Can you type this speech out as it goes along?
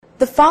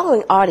The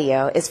following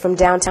audio is from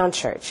Downtown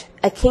Church,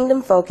 a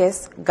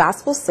kingdom-focused,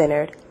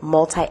 gospel-centered,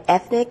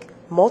 multi-ethnic,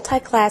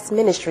 multi-class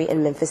ministry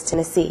in Memphis,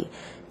 Tennessee.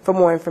 For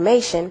more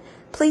information,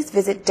 please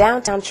visit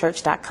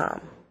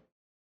downtownchurch.com.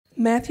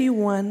 Matthew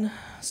 1,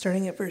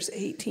 starting at verse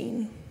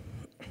 18.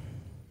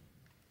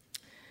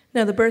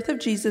 Now the birth of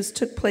Jesus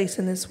took place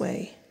in this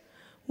way.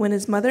 When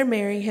his mother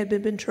Mary had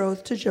been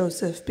betrothed to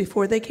Joseph,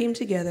 before they came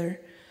together,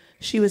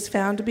 she was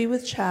found to be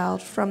with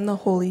child from the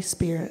Holy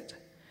Spirit.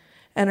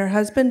 And her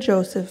husband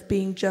Joseph,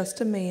 being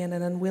just a man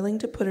and unwilling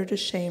to put her to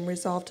shame,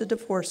 resolved to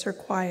divorce her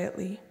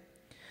quietly.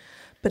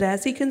 But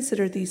as he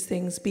considered these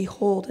things,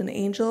 behold, an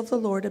angel of the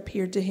Lord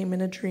appeared to him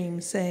in a dream,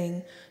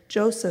 saying,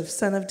 Joseph,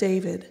 son of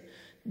David,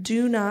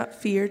 do not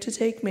fear to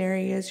take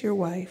Mary as your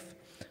wife,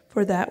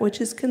 for that which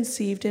is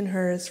conceived in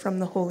her is from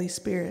the Holy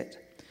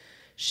Spirit.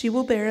 She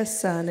will bear a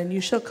son, and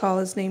you shall call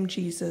his name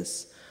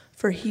Jesus,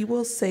 for he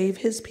will save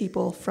his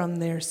people from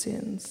their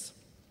sins.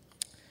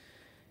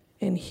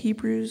 In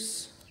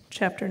Hebrews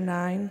chapter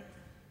 9,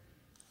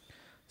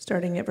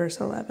 starting at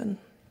verse 11.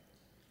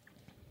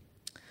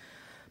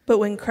 But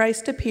when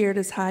Christ appeared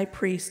as high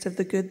priest of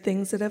the good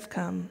things that have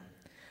come,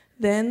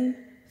 then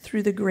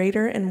through the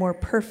greater and more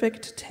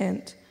perfect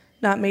tent,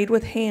 not made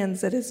with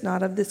hands, that is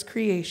not of this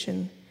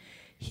creation,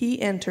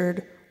 he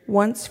entered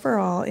once for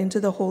all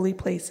into the holy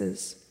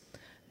places,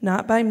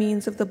 not by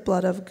means of the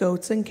blood of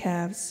goats and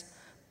calves,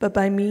 but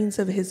by means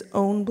of his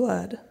own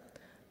blood,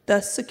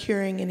 thus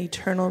securing an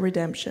eternal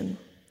redemption.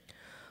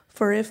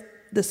 For if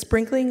the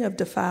sprinkling of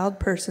defiled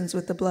persons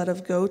with the blood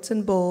of goats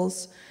and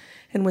bulls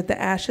and with the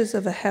ashes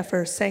of a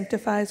heifer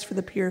sanctifies for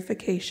the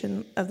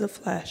purification of the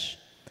flesh,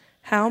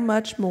 how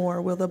much more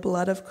will the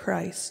blood of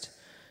Christ,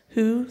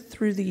 who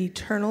through the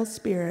eternal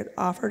Spirit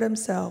offered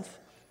himself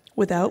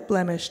without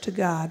blemish to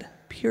God,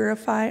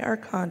 purify our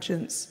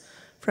conscience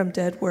from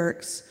dead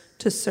works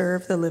to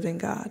serve the living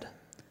God.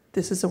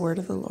 This is the word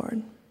of the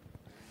Lord.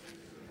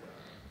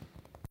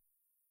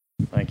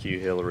 Thank you,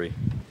 Hillary.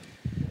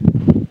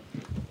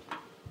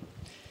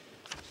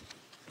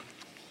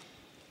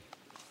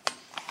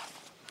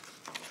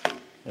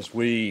 As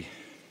we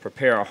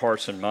prepare our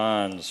hearts and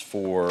minds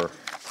for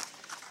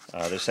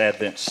this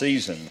Advent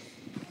season,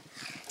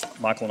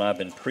 Michael and I have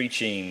been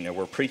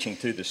we're preaching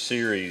through the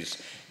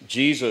series,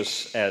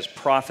 Jesus as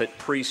Prophet,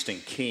 Priest,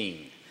 and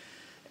King.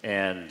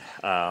 And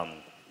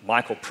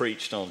Michael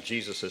preached on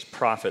Jesus as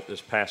Prophet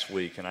this past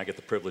week, and I get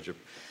the privilege of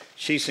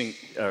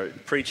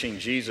preaching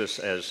Jesus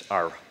as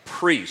our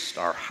priest,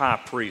 our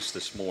high priest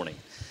this morning.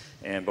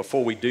 And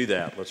before we do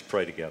that, let's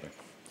pray together.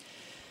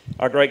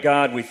 Our great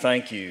God, we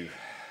thank you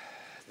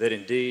that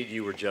indeed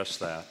you are just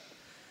that.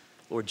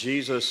 Lord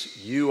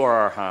Jesus, you are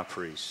our high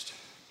priest.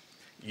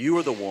 You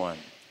are the one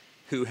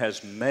who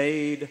has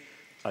made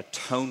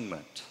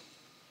atonement.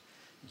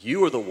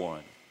 You are the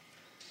one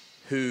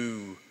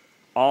who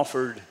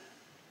offered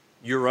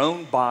your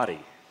own body,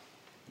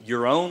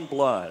 your own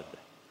blood,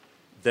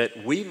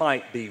 that we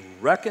might be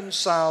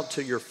reconciled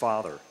to your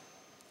Father,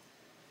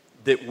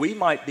 that we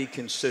might be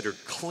considered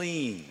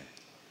clean,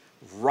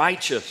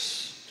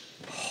 righteous,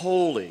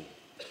 holy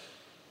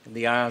in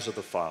the eyes of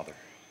the Father.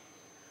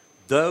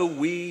 Though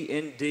we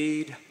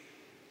indeed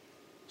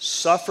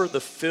suffer the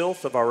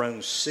filth of our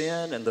own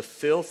sin and the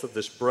filth of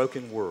this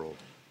broken world,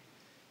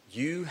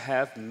 you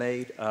have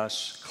made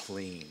us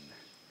clean.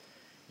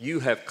 You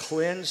have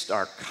cleansed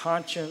our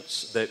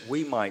conscience that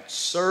we might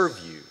serve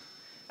you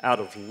out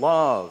of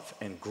love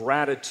and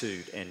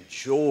gratitude and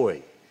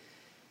joy.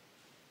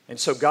 And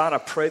so, God, I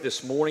pray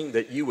this morning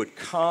that you would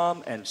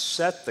come and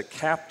set the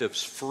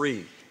captives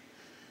free.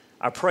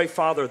 I pray,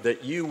 Father,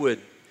 that you would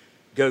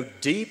go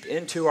deep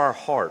into our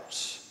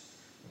hearts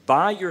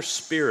by your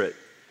Spirit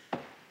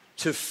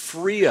to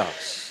free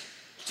us,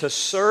 to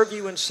serve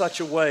you in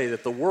such a way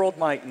that the world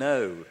might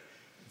know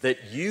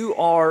that you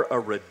are a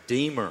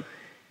Redeemer,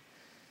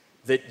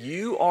 that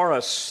you are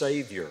a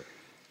Savior,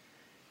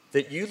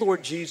 that you,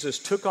 Lord Jesus,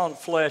 took on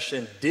flesh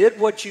and did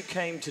what you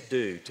came to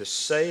do, to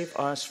save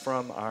us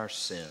from our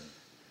sin.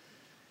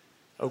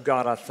 Oh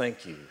God, I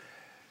thank you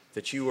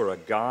that you are a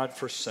God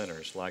for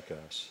sinners like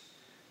us.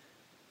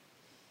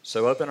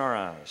 So open our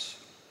eyes,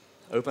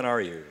 open our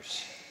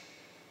ears.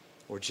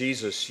 Lord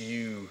Jesus,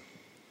 you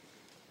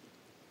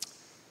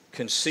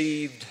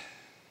conceived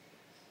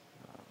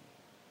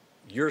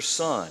your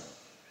Son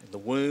in the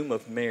womb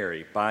of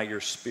Mary by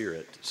your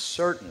Spirit.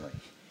 Certainly,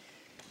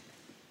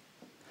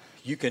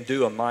 you can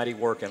do a mighty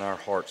work in our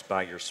hearts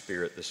by your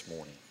Spirit this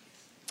morning.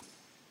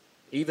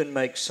 Even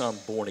make some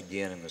born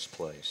again in this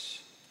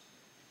place.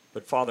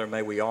 But Father,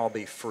 may we all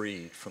be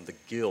freed from the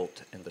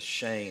guilt and the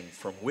shame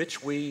from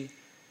which we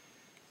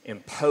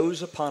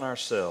impose upon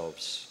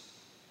ourselves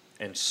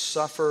and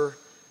suffer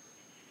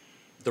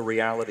the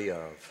reality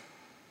of.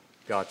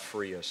 God,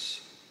 free us.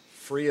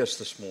 Free us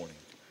this morning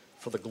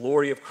for the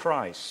glory of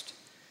Christ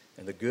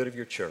and the good of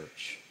your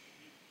church.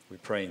 We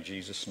pray in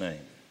Jesus'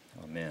 name.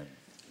 Amen.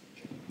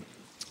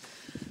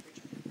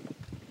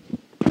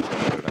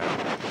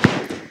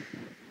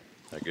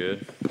 That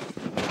good?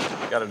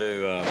 Got to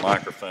do a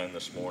microphone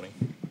this morning.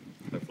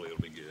 Hopefully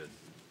it'll be good.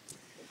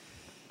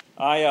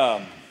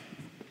 I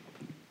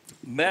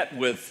met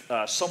with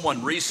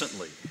someone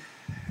recently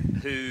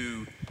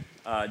who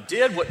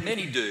did what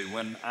many do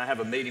when I have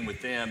a meeting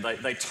with them.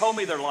 They told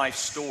me their life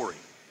story.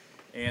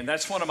 And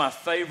that's one of my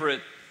favorite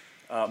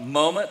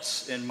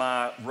moments in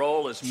my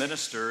role as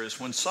minister is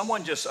when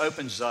someone just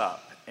opens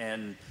up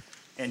and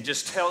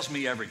just tells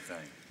me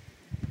everything.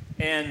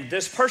 And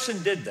this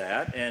person did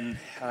that, and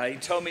he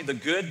told me the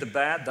good, the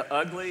bad, the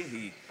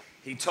ugly.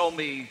 He told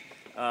me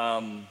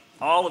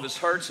all of his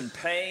hurts and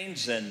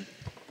pains, and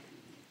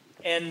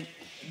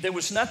there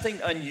was nothing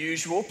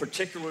unusual,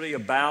 particularly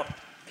about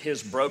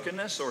his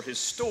brokenness or his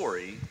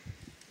story,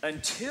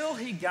 until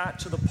he got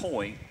to the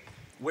point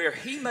where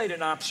he made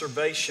an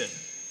observation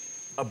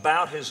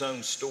about his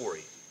own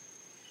story.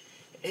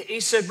 He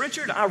said,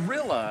 Richard, I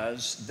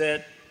realize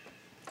that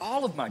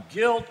all of my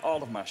guilt,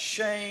 all of my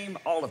shame,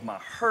 all of my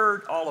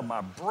hurt, all of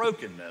my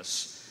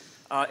brokenness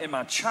in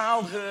my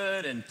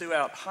childhood and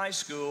throughout high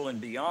school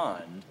and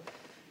beyond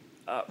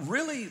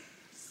really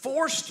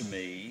forced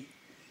me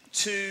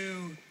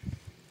to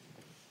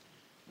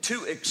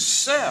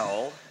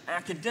excel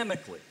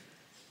academically.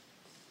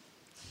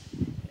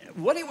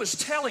 What he was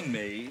telling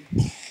me,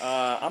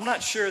 I'm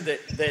not sure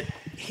that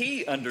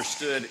he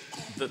understood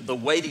the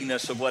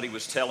weightiness of what he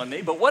was telling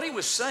me, but what he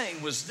was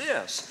saying was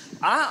this: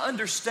 I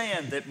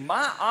understand that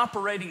my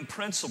operating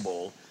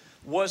principle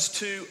was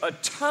to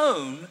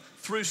atone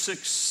through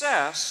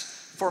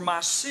success for my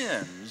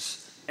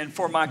sins and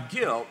for my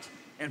guilt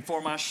and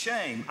for my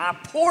shame. I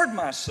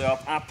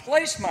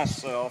placed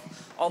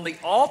myself on the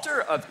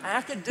altar of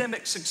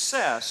academic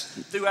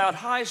success throughout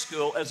high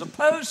school, as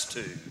opposed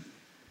to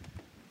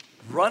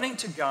running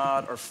to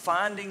God or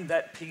finding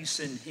that peace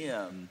in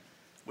Him,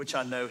 which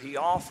I know He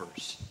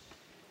offers.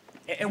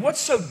 And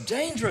what's so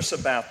dangerous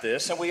about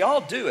this, and we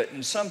all do it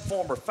in some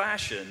form or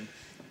fashion,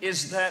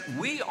 is that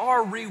we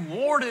are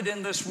rewarded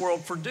in this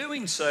world for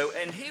doing so.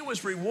 And he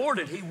was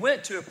rewarded. He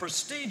went to a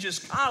prestigious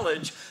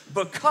college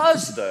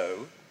because,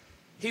 though,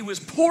 he was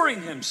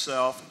pouring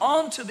himself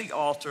onto the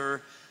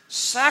altar,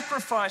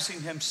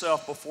 sacrificing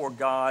himself before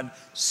God,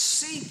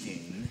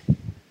 seeking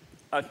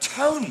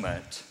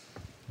atonement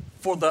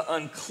for the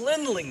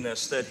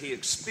uncleanliness that he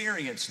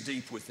experienced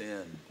deep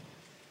within.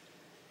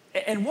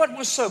 And what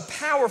was so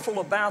powerful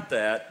about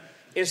that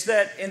is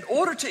that in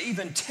order to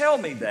even tell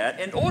me that,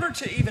 in order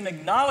to even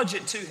acknowledge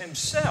it to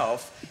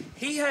himself,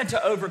 he had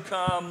to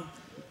overcome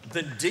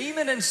the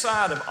demon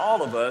inside of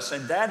all of us,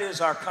 and that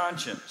is our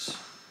conscience.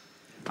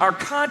 Our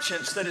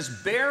conscience that is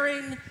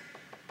bearing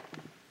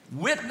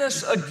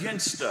witness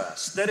against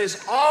us, that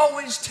is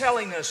always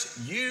telling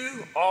us,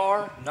 you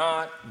are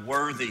not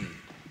worthy.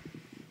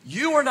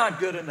 You are not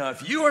good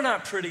enough. You are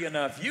not pretty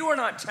enough. You are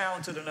not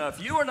talented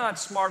enough. You are not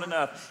smart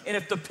enough. And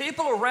if the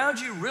people around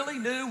you really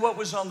knew what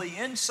was on the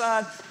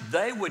inside,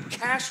 they would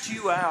cast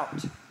you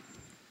out.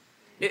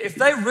 If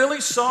they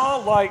really saw,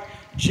 like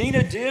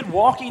Gina did,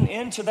 walking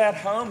into that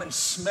home and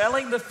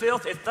smelling the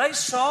filth, if they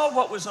saw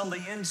what was on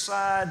the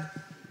inside,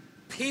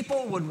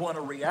 people would want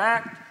to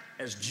react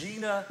as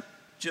Gina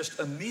just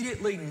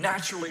immediately,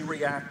 naturally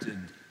reacted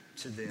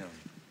to them.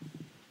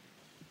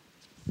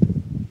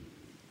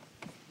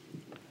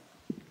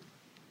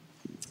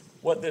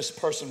 What this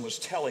person was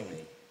telling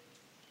me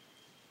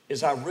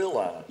is I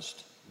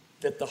realized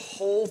that the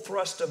whole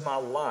thrust of my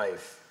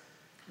life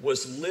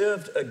was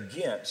lived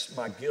against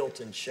my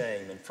guilt and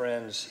shame. And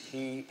friends,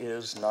 he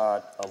is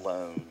not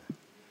alone.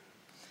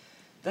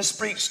 This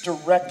speaks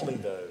directly,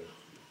 though,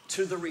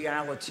 to the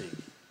reality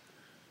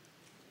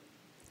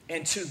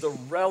and to the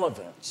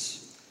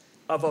relevance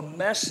of a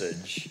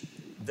message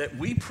that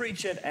we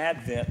preach at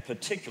Advent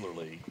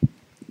particularly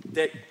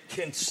that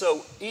can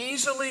so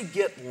easily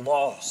get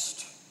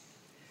lost.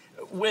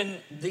 When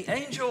the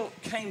angel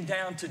came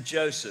down to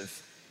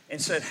Joseph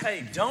and said,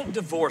 hey, don't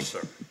divorce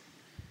her.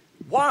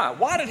 Why?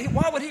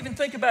 Why would he even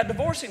think about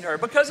divorcing her?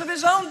 Because of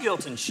his own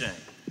guilt and shame.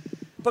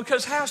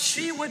 Because how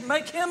she would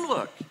make him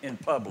look in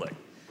public.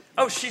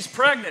 Oh, she's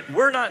pregnant.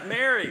 We're not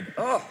married.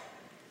 Oh.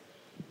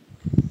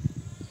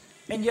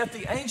 And yet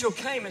the angel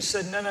came and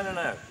said,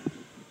 no.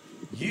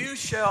 You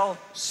shall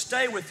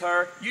stay with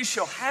her. You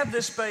shall have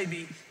this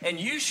baby, and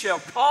you shall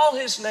call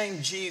his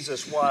name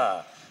Jesus.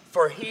 Why?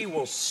 For he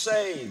will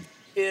save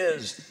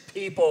his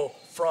people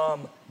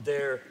from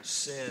their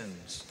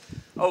sins.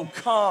 Oh,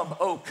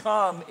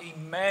 come,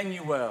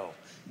 Emmanuel.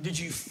 Did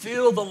you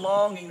feel the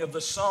longing of the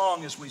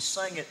song as we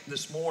sang it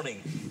this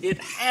morning? It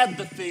had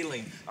the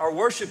feeling. Our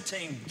worship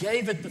team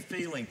gave it the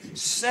feeling,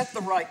 set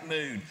the right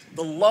mood.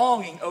 The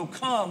longing, oh,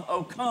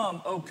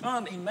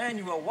 come,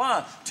 Emmanuel.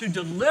 Why? To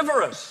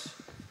deliver us.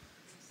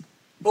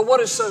 But what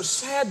is so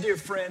sad, dear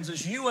friends,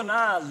 is you and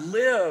I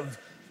live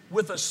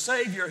with a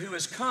Savior who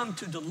has come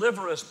to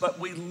deliver us, but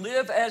we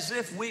live as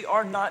if we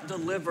are not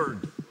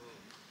delivered.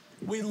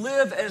 We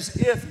live as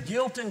if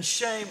guilt and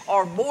shame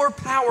are more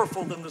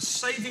powerful than the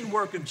saving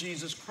work of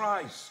Jesus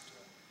Christ.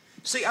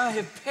 See, I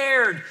have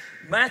paired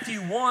Matthew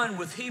 1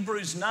 with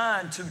Hebrews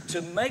 9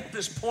 to make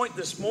this point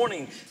this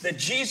morning that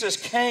Jesus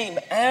came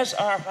as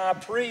our high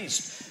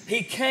priest.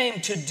 He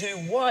came to do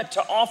what?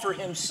 To offer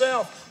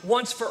himself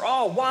once for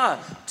all. Why?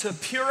 To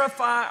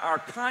purify our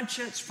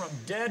conscience from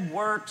dead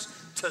works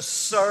to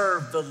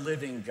serve the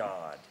living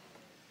God.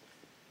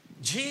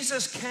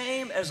 Jesus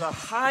came as a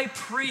high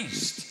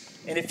priest.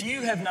 And if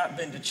you have not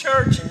been to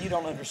church and you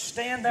don't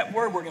understand that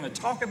word, we're going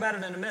to talk about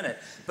it in a minute.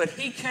 But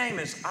he came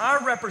as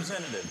our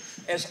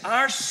representative, as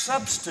our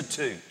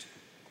substitute,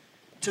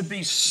 to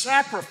be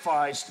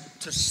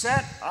sacrificed to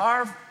set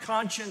our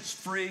conscience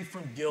free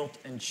from guilt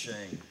and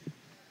shame.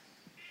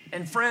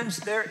 And friends,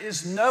 there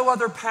is no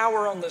other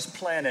power on this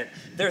planet.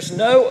 There's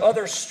no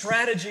other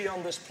strategy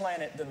on this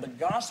planet than the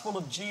gospel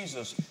of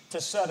Jesus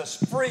to set us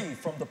free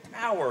from the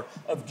power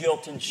of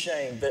guilt and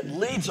shame that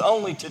leads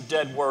only to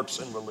dead works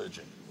and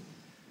religion.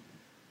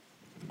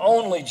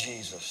 Only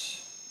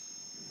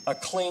Jesus, a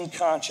clean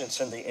conscience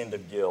and the end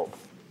of guilt.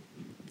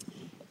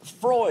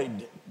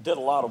 Freud did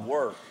a lot of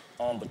work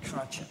on the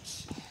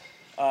conscience.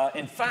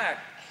 In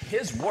fact,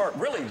 his work,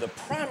 really the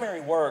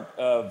primary work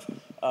of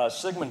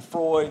Sigmund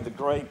Freud, the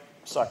great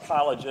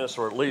psychologist,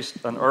 or at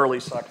least an early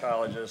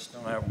psychologist,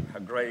 I don't know how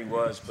great he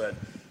was, but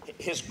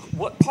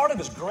part of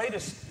his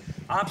greatest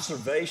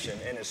observation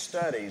in his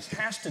studies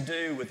has to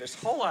do with this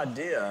whole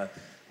idea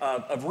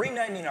of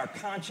renaming our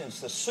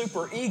conscience the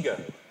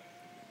superego.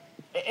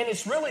 And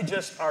it's really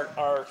just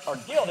our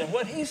guilt. And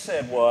what he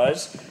said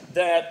was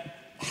that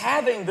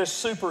having this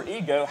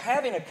superego,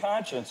 having a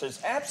conscience, is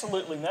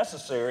absolutely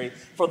necessary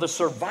for the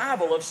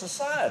survival of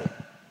society.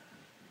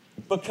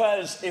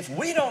 Because if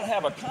we don't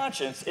have a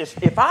conscience,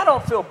 if I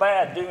don't feel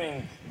bad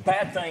doing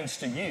bad things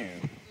to you,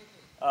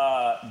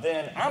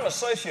 then I'm a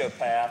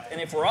sociopath.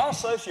 And if we're all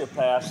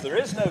sociopaths, there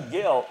is no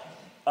guilt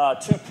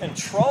to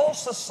control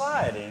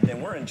society,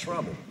 then we're in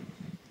trouble.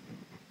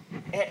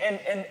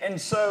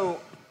 And so...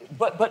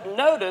 But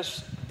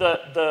notice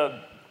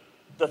the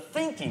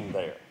thinking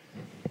there.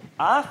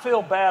 I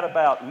feel bad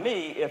about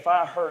me if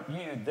I hurt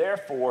you,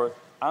 therefore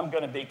I'm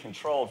going to be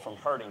controlled from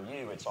hurting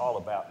you. It's all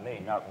about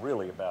me, not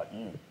really about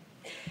you.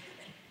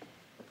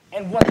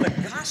 And what the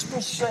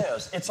gospel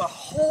says, it's a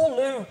whole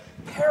new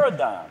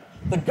paradigm.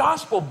 The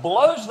gospel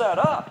blows that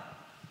up.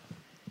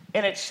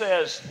 And it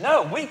says,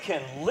 no, we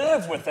can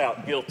live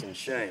without guilt and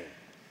shame.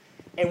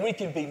 And we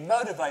can be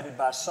motivated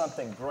by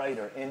something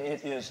greater, and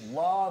it is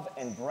love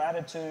and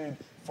gratitude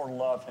for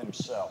love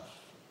himself.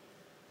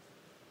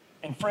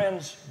 And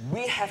friends,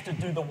 we have to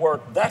do the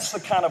work. That's the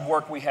kind of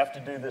work we have to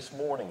do this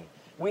morning.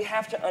 We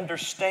have to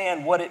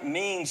understand what it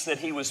means that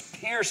he was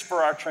pierced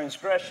for our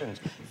transgressions.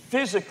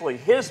 Physically,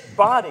 his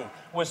body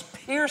was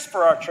pierced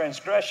for our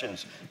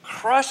transgressions,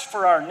 crushed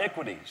for our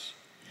iniquities.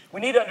 We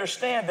need to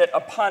understand that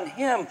upon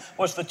him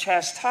was the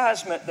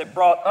chastisement that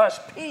brought us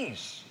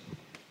peace.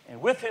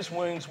 And with his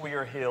wounds we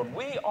are healed.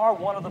 We are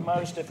one of the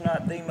most, if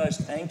not the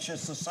most anxious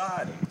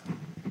society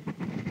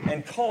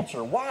and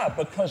culture. Why?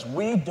 Because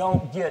we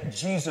don't get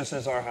Jesus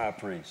as our high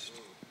priest.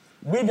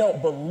 We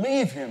don't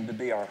believe him to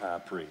be our high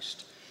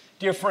priest.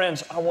 Dear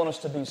friends, I want us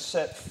to be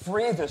set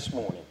free this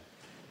morning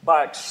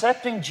by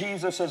accepting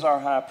Jesus as our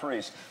high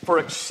priest, for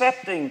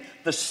accepting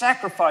the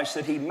sacrifice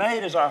that he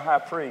made as our high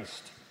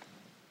priest,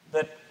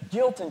 that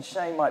guilt and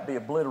shame might be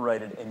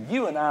obliterated and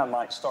you and I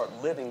might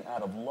start living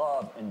out of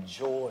love and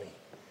joy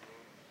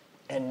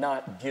and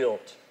not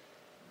guilt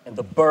and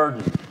the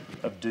burden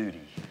of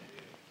duty.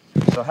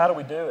 So how do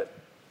we do it?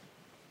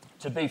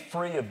 To be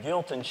free of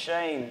guilt and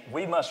shame,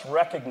 we must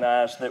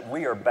recognize that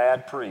we are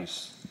bad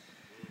priests.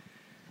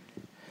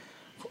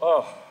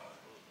 Oh,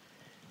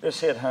 this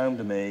hit home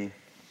to me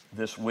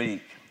this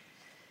week.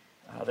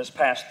 This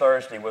past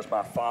Thursday was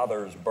my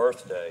father's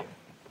birthday.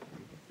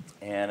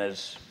 And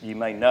as you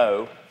may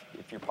know,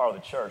 if you're part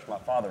of the church, my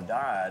father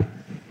died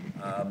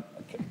a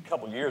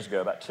couple years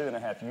ago, about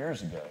 2.5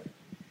 years ago.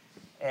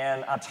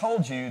 And I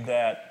told you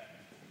that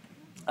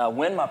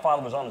when my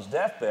father was on his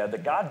deathbed,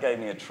 that God gave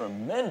me a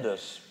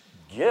tremendous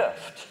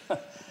gift.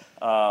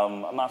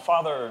 My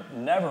father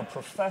never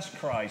professed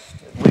Christ,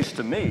 at least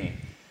to me,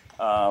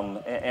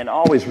 and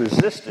always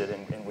resisted,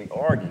 and we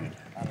argued.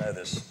 I know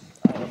this.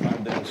 I don't know if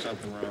I'm doing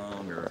something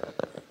wrong or...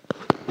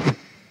 Is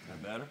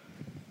that better?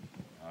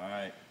 All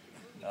right.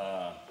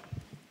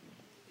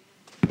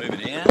 Move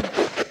it in.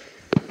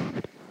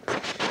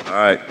 All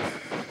right.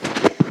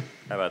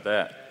 How about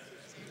that?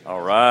 All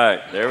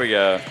right, there we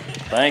go.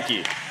 Thank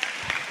you.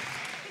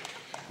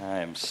 I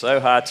am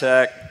so high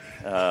tech.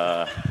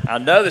 I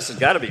know this has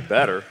got to be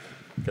better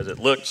because it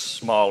looks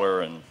smaller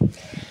and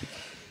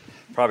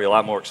probably a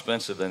lot more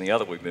expensive than the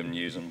other we've been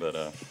using,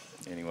 but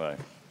anyway.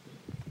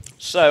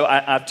 So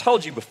I've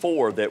told you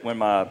before that when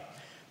my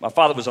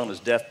father was on his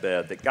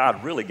deathbed, that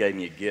God really gave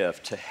me a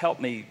gift to help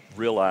me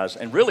realize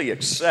and really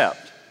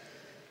accept,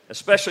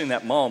 especially in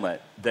that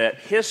moment, that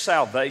his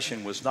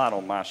salvation was not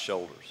on my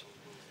shoulders.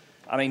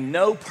 I mean,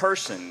 no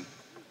person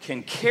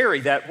can carry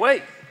that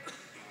weight.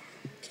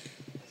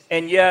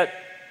 And yet,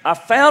 I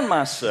found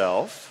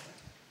myself,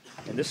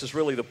 and this is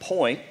really the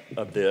point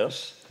of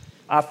this,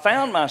 I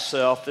found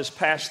myself this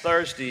past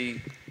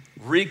Thursday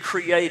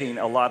recreating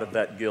a lot of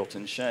that guilt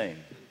and shame.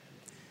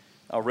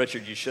 Oh,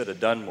 Richard, you should have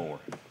done more.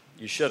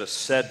 You should have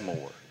said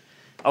more.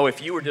 Oh,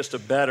 if you were just a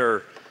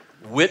better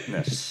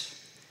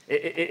witness,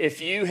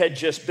 if you had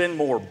just been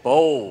more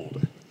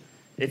bold,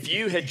 if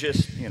you had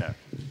just,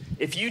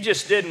 if you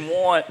just didn't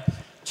want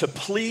to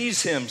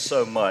please him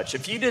so much,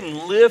 if you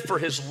didn't live for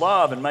his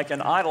love and make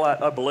an idol out,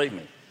 oh, believe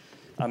me,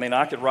 I mean,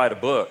 I could write a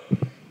book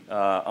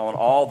on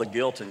all the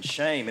guilt and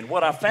shame. And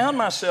what I found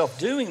myself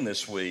doing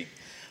this week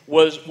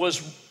was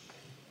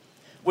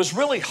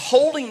really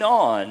holding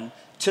on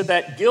to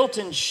that guilt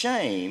and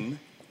shame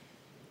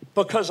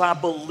because I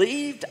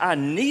believed I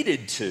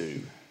needed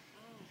to.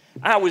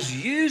 I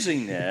was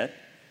using it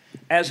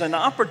as an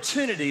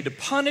opportunity to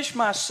punish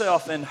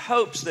myself in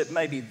hopes that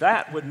maybe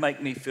that would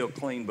make me feel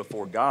clean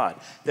before God,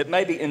 that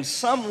maybe in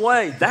some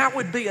way that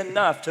would be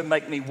enough to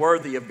make me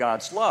worthy of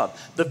God's love.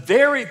 The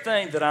very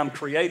thing that I'm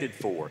created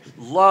for,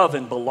 love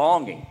and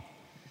belonging.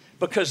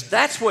 Because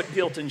that's what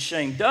guilt and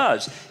shame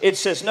does. It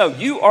says, no,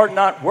 you are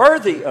not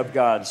worthy of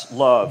God's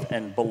love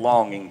and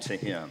belonging to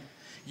him.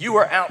 You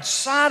are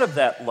outside of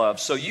that love,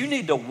 so you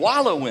need to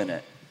wallow in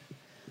it.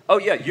 Oh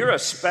yeah, you're a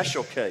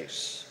special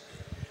case.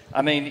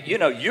 I mean,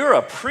 you're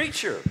a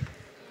preacher.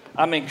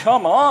 I mean,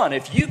 come on.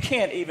 If you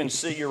can't even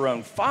see your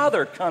own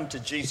father come to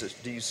Jesus,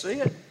 do you see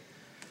it?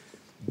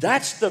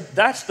 That's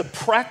the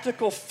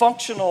practical,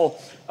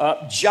 functional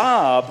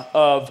job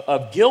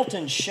of guilt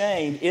and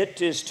shame.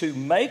 It is to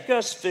make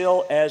us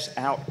feel as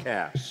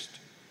outcast,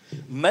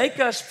 make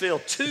us feel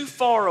too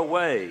far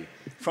away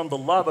from the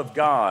love of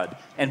God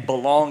and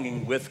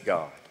belonging with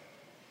God.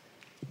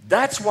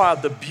 That's why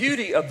the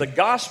beauty of the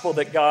gospel,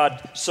 that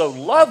God so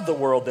loved the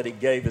world that he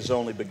gave his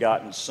only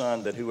begotten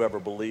Son, that whoever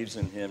believes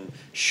in him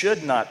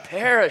should not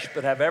perish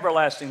but have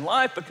everlasting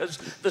life, because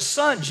the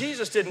Son,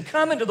 Jesus, didn't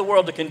come into the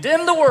world to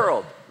condemn the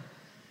world.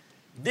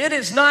 It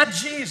is not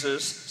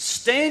Jesus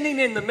standing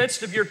in the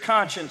midst of your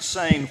conscience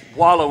saying,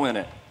 wallow in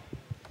it.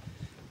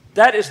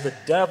 That is the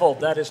devil.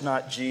 That is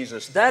not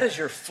Jesus. That is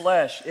your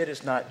flesh. It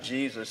is not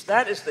Jesus.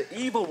 That is the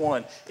evil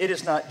one. It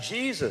is not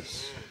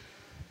Jesus.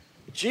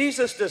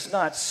 Jesus does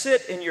not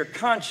sit in your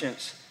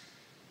conscience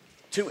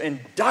to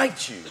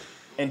indict you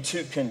and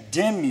to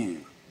condemn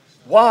you.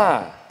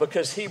 Why?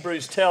 Because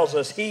Hebrews tells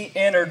us he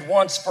entered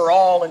once for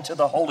all into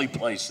the holy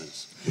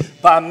places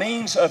by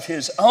means of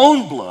his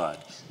own blood,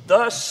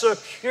 thus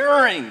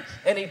securing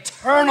an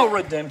eternal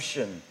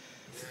redemption.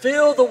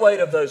 Feel the weight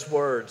of those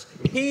words.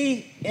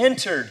 He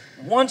entered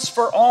once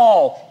for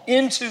all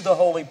into the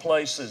holy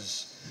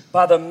places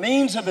by the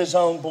means of his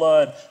own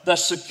blood,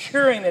 thus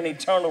securing an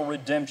eternal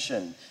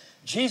redemption.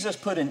 Jesus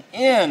put an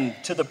end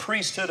to the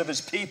priesthood of his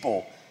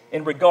people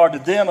in regard to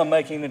them of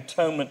making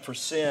atonement for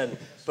sin,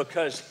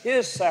 because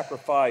his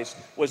sacrifice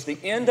was the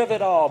end of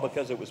it all,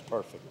 because it was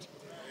perfect.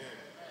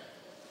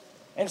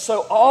 And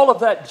so all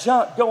of that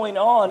junk going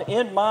on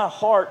in my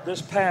heart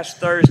this past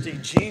Thursday,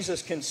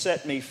 Jesus can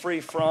set me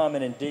free from,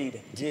 and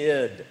indeed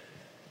did.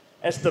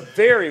 As the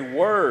very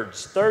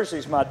words,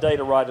 Thursday's my day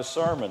to write a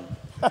sermon.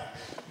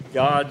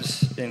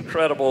 God's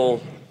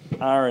incredible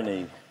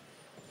irony,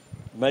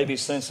 maybe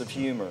sense of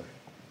humor.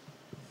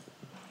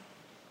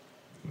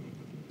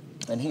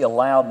 And he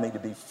allowed me to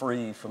be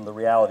free from the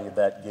reality of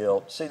that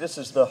guilt. See, this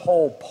is the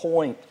whole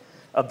point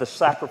of the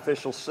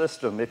sacrificial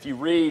system. If you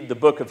read the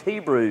book of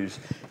Hebrews,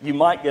 you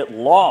might get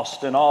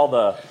lost in all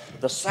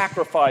the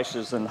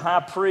sacrifices and high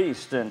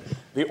priest and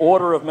the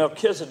order of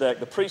Melchizedek,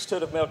 the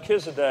priesthood of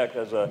Melchizedek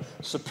as a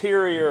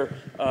superior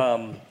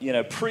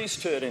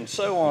priesthood, and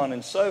so on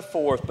and so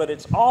forth. But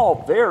it's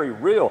all very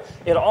real.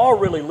 It all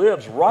really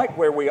lives right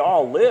where we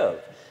all live.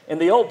 In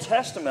the Old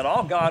Testament,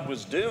 all God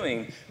was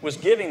doing was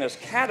giving us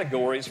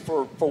categories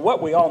for what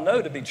we all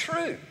know to be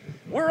true.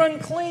 We're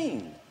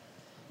unclean.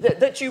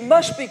 That you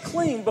must be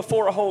clean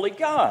before a holy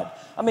God.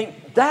 I mean,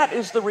 that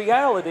is the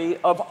reality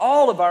of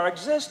all of our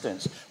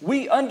existence.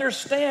 We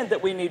understand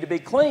that we need to be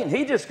clean.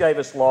 He just gave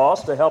us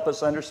laws to help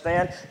us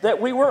understand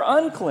that we were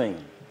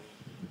unclean.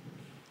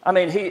 I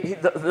mean,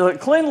 the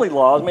cleanly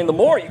laws, I mean,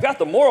 you got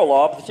the moral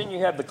law, but then you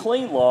have the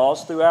clean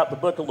laws throughout the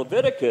book of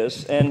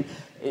Leviticus, and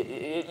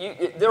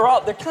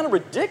they're kind of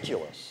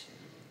ridiculous.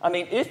 I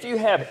mean, if you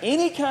have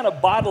any kind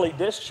of bodily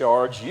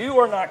discharge, you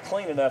are not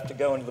clean enough to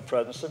go into the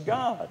presence of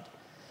God.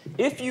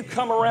 If you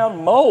come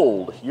around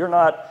mold, you're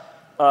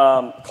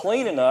not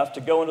clean enough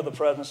to go into the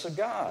presence of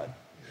God.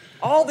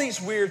 All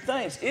these weird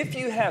things. If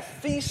you have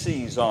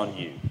feces on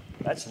you,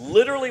 that's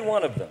literally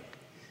one of them.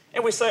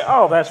 And we say,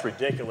 oh, that's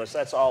ridiculous.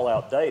 That's all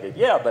outdated.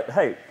 Yeah, but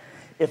hey,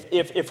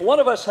 if one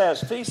of us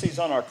has feces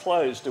on our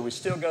clothes, do we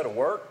still go to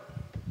work?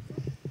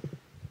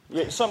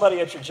 Somebody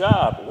at your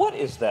job, what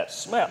is that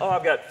smell? Oh,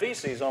 I've got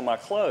feces on my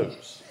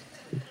clothes.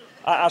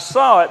 I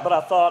saw it, but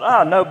I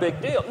thought, no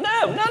big deal.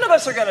 No, none of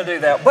us are going to do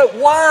that. But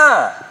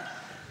why?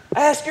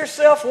 Ask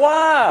yourself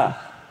why.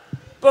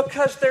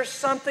 Because there's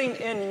something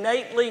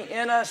innately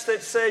in us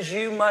that says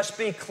you must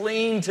be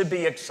clean to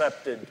be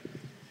accepted.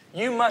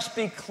 You must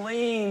be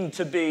clean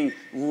to be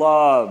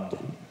loved.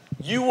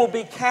 You will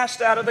be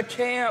cast out of the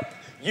camp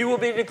You will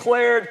be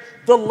declared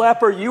the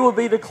leper. You will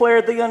be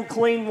declared the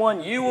unclean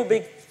one. You will be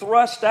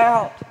thrust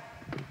out.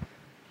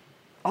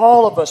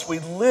 All of us, we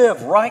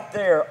live right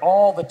there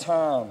all the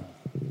time.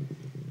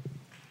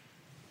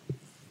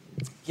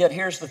 Yet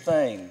here's the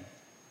thing.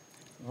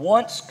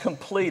 Once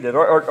completed,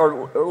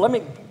 or let me,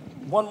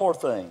 one more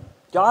thing.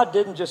 God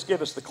didn't just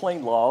give us the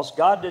clean laws.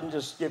 God didn't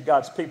just give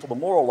God's people the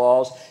moral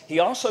laws. He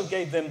also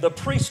gave them the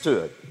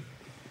priesthood.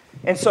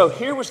 And so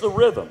here was the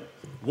rhythm.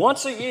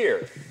 Once a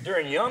year,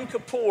 during Yom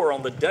Kippur,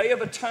 on the Day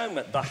of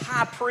Atonement, the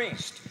high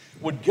priest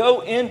would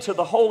go into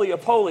the Holy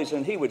of Holies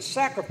and he would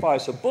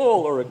sacrifice a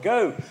bull or a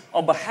goat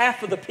on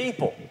behalf of the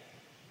people.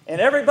 And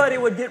everybody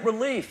would get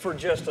relief for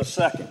just a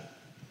second.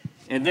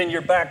 And then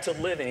you're back to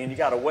living and you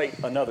got to wait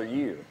another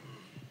year.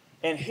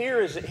 And here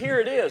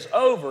it is,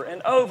 over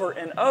and over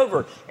and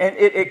over. And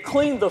it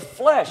cleaned the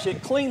flesh.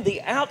 It cleaned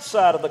the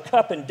outside of the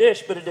cup and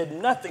dish, but it did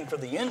nothing for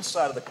the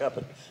inside of the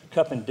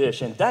cup and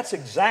dish. And that's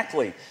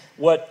exactly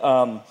what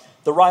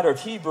the writer of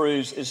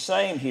Hebrews is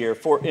saying here.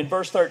 For in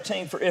verse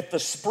 13, for if the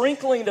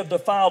sprinkling of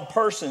defiled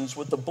persons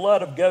with the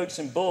blood of goats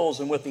and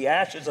bulls and with the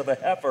ashes of a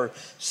heifer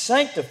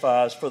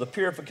sanctifies for the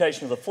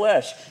purification of the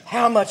flesh,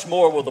 how much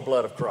more will the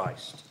blood of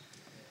Christ?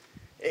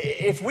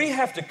 If we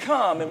have to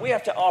come and we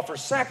have to offer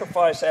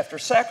sacrifice after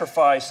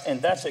sacrifice,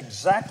 and that's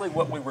exactly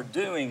what we were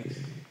doing,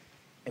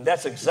 and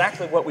that's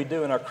exactly what we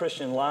do in our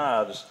Christian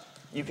lives,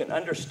 you can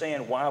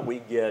understand why we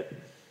get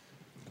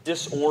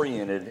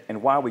disoriented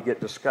and why we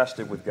get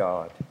disgusted with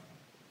God.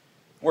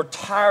 We're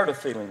tired of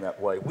feeling that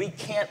way. We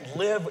can't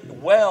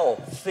live well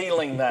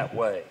feeling that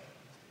way.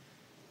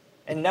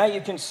 And now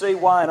you can see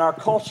why in our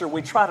culture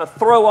we try to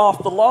throw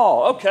off the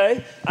law.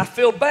 Okay, I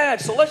feel bad,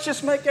 so let's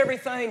just make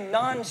everything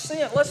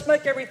non-sin. Let's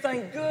make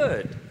everything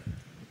good.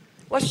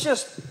 Let's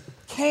just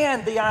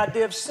can the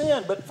idea of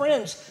sin. But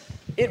friends,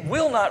 it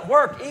will not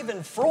work.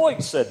 Even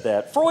Freud said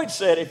that. Freud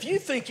said, if you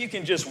think you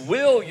can just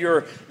will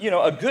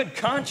a good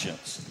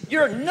conscience,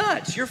 you're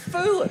nuts, you're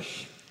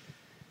foolish.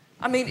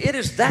 I mean, it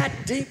is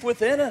that deep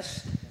within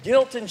us,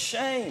 guilt and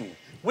shame.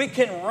 We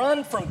can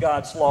run from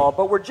God's law,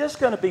 but we're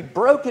just going to be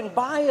broken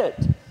by it.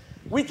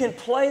 We can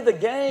play the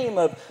game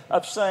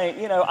of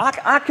saying,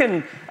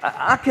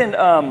 I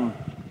can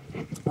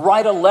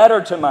write a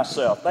letter to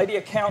myself. Maybe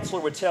a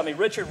counselor would tell me,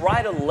 Richard,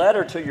 write a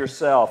letter to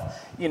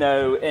yourself,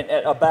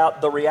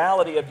 about the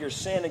reality of your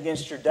sin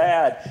against your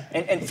dad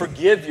and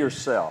forgive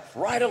yourself.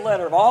 Write a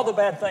letter of all the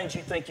bad things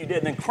you think you did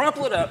and then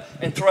crumple it up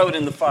and throw it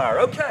in the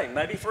fire. Okay,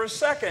 maybe for a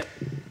second,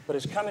 but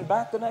it's coming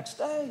back the next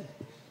day.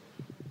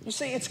 You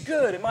see, it's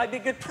good. It might be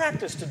good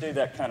practice to do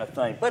that kind of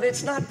thing, but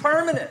it's not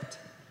permanent.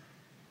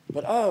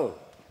 But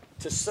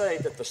to say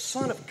that the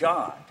Son of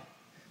God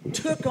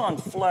took on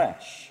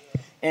flesh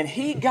and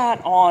he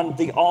got on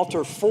the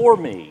altar for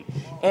me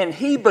and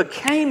he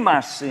became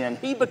my sin.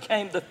 He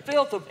became the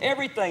filth of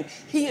everything.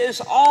 He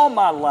is all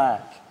my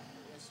lack.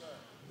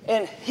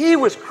 And he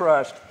was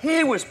crushed.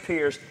 He was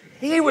pierced.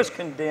 He was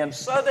condemned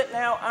so that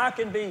now I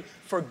can be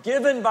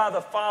forgiven by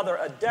the Father,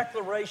 a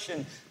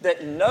declaration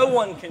that no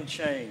one can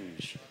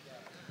change.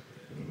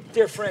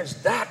 Dear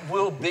friends, that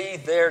will be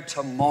there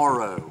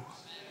tomorrow.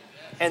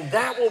 And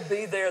that will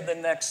be there the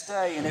next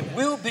day. And it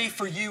will be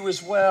for you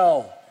as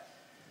well.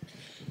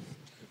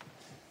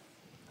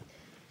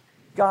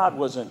 God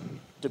wasn't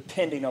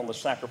depending on the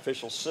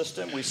sacrificial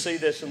system. We see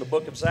this in the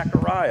book of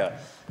Zechariah.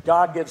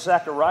 God gives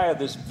Zechariah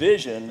this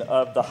vision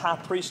of the high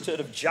priesthood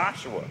of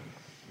Joshua.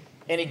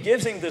 And he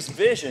gives him this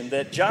vision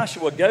that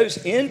Joshua goes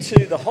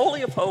into the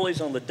Holy of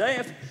Holies on the Day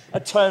of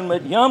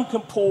Atonement, Yom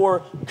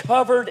Kippur,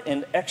 covered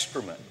in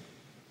excrement.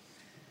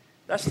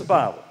 That's the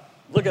Bible.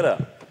 Look it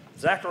up.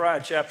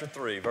 Zechariah chapter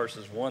 3,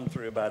 verses 1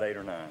 through about 8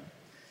 or 9.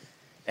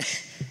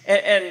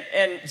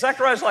 And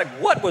Zechariah's like,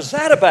 what was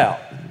that about?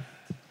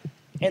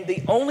 And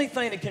the only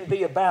thing it can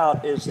be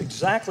about is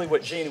exactly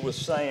what Jeannie was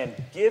saying,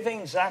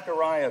 giving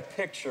Zechariah a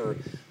picture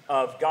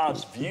of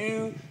God's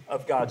view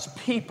of God's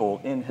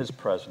people in his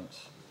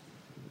presence.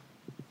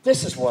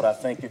 This is what I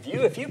think of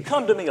you. If you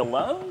come to me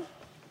alone,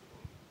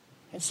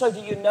 and so do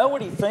you know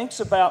what he thinks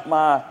about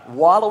my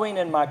wallowing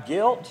in my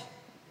guilt?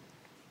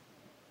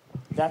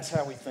 That's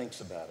how he thinks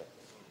about it.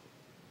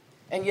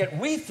 And yet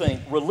we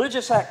think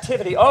religious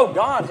activity,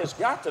 God has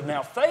got to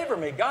now favor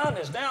me. God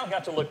has now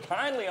got to look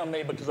kindly on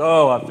me because,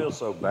 I feel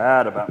so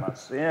bad about my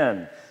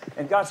sin.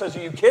 And God says,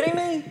 are you kidding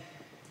me?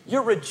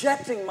 You're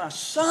rejecting my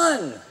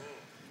son.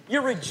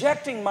 You're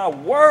rejecting my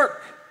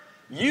work.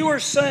 You are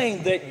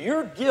saying that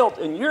your guilt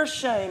and your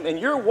shame and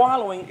your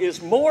wallowing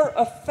is more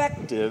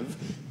effective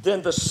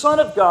than the Son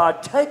of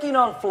God taking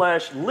on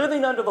flesh,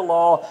 living under the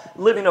law,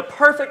 living a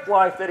perfect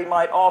life that he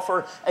might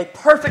offer a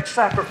perfect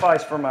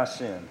sacrifice for my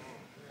sin.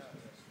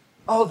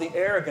 Oh, the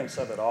arrogance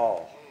of it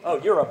all.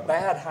 Oh, you're a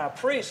bad high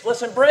priest.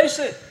 Let's embrace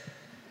it.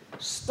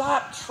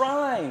 Stop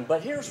trying.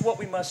 But here's what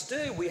we must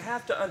do. We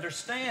have to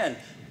understand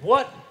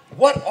what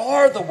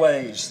are the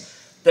ways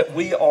that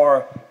we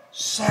are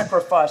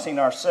sacrificing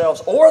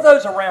ourselves or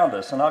those around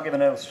us, and I'll give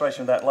an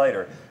illustration of that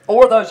later,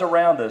 or those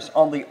around us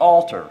on the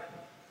altar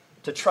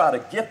to try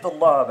to get the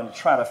love and to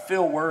try to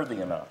feel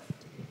worthy enough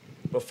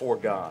before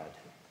God.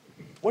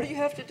 What do you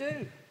have to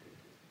do?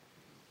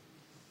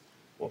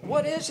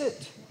 What is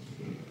it?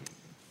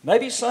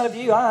 Maybe some of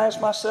you, I ask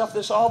myself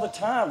this all the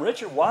time.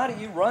 Richard, why do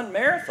you run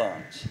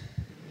marathons?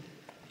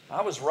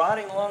 I was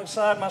riding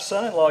alongside my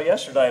son-in-law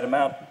yesterday at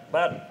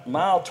about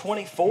mile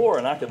 24,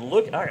 and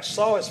I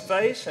saw his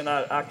face, and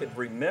I could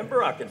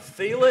remember, I could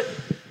feel it.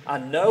 I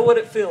know what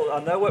it feels.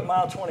 I know what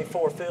mile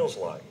 24 feels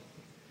like.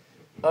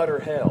 Utter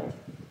hell.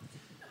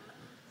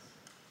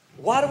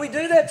 Why do we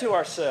do that to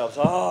ourselves?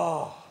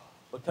 Oh,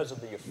 because of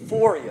the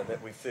euphoria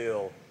that we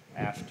feel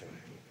after.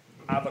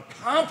 I've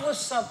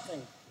accomplished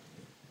something.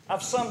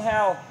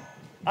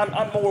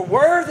 I'm more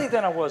worthy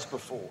than I was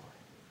before.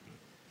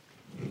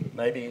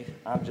 Maybe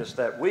I'm just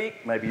that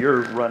weak. Maybe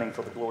you're running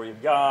for the glory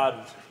of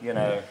God,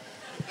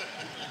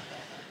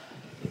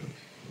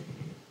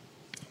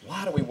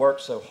 Why do we work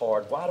so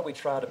hard? Why do we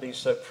try to be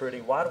so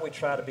pretty? Why do we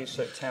try to be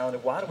so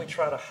talented? Why do we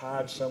try to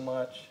hide so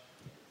much?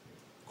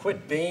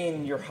 Quit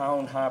being your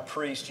own high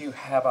priest. You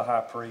have a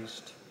high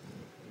priest.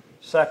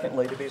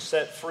 Secondly, to be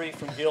set free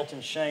from guilt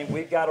and shame,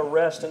 we've got to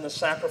rest in the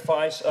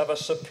sacrifice of a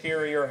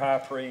superior high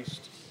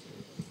priest.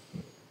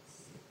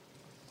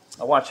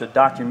 I watched a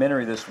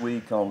documentary this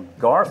week on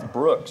Garth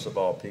Brooks, of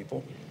all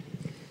people.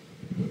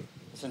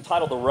 It's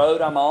entitled The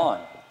Road I'm On.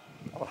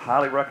 I would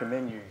highly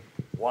recommend you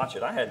watch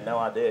it. I had no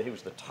idea he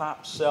was the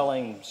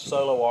top-selling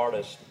solo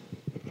artist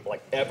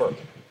ever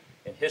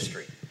in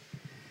history.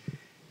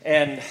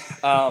 And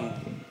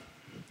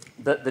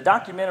the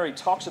documentary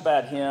talks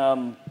about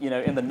him,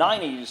 in the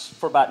 90s,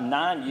 for about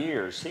 9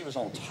 years, he was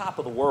on top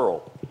of the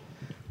world.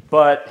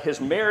 But his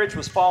marriage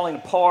was falling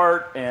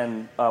apart,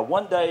 and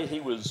one day he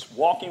was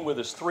walking with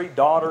his 3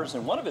 daughters,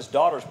 and one of his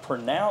daughters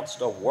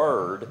pronounced a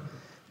word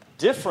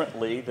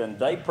differently than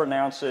they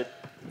pronounce it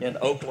in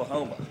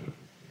Oklahoma.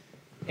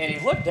 And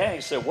he looked down and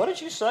he said, "What did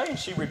you say?" And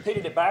she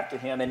repeated it back to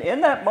him. And in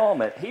that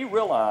moment, he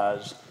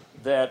realized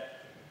that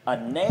a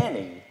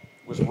nanny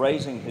was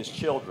raising his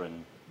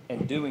children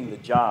and doing the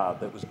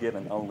job that was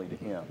given only to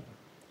him.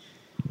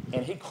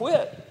 And he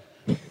quit.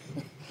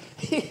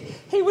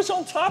 He was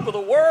on top of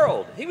the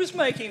world. He was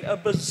making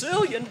 $1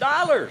 bazillion.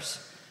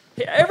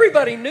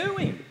 Everybody knew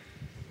him.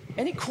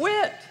 And he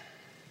quit.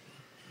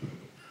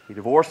 He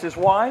divorced his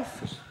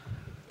wife.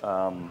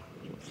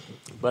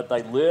 But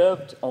they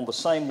lived on the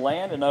same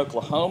land in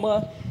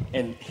Oklahoma,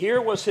 and here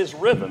was his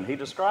rhythm. He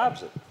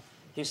describes it.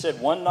 He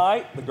said one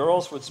night the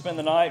girls would spend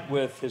the night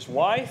with his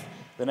wife.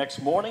 The next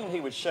morning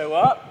he would show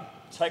up,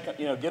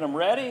 get them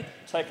ready,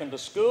 take them to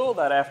school.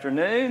 That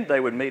afternoon they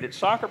would meet at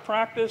soccer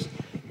practice,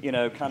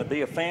 kind of be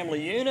a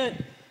family unit.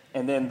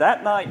 And then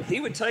that night he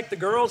would take the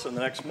girls, and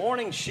the next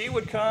morning she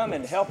would come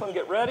and help them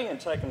get ready and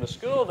take them to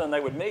school. Then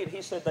they would meet.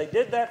 He said they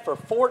did that for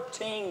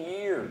 14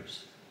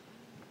 years.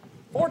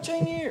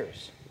 14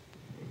 years.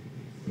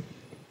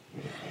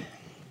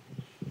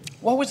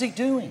 What was he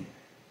doing?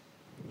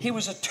 He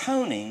was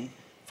atoning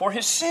for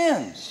his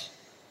sins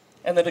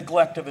and the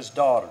neglect of his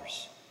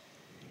daughters.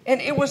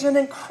 And it was an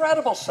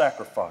incredible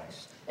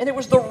sacrifice. And it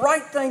was the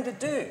right thing to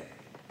do.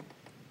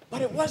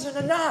 But it wasn't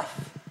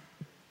enough.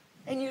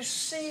 And you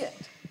see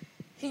it.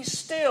 He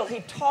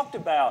talked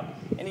about,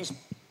 and he's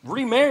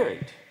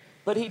remarried,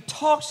 but he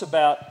talks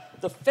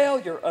about the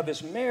failure of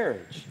his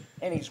marriage.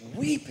 And he's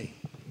weeping.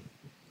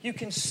 You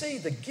can see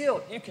the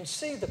guilt. You can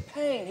see the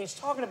pain. He's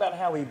talking about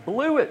how he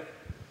blew it.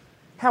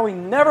 How he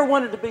never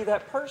wanted to be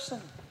that person.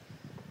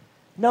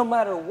 No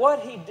matter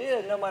what he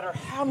did, no matter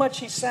how much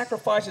he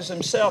sacrifices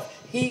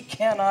himself, he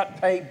cannot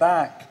pay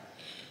back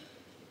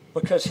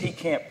because he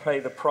can't pay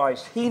the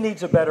price. He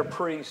needs a better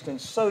priest,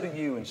 and so do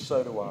you, and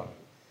so do I.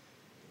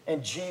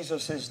 And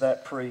Jesus is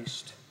that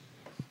priest.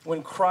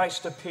 When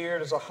Christ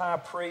appeared as a high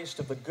priest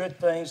of the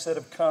good things that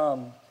have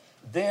come,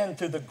 then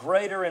through the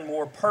greater and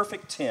more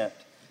perfect tent,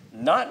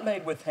 not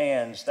made with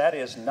hands, that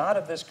is, not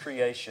of this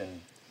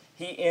creation,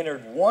 he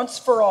entered once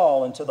for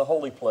all into the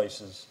holy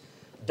places,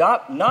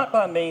 not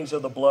by means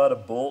of the blood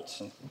of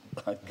bulls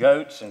and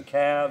goats and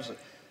calves,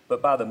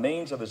 but by the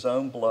means of his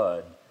own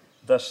blood,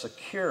 thus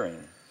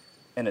securing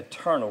an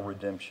eternal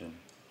redemption.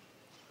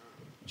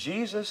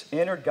 Jesus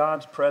entered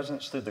God's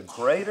presence through the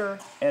greater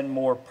and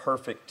more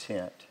perfect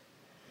tent.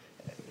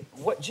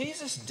 What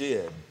Jesus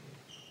did,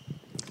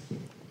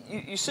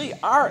 you see,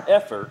 our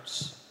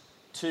efforts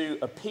to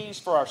appease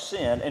for our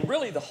sin, and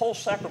really the whole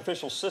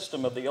sacrificial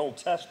system of the Old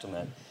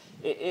Testament,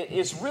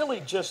 it's really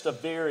just a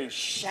very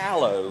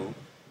shallow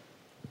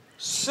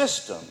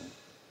system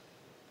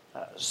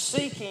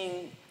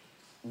seeking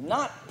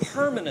not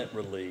permanent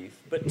relief,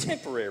 but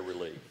temporary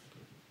relief.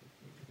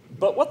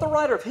 But what the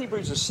writer of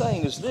Hebrews is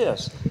saying is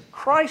this: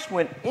 Christ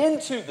went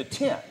into the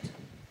tent.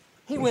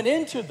 He went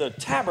into the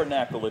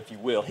tabernacle, if you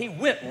will. He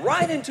went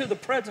right into the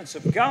presence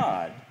of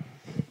God,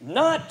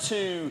 not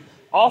to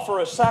offer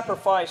a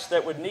sacrifice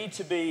that would need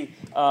to be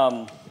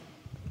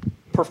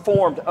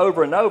performed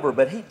over and over,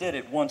 but he did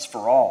it once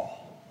for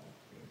all.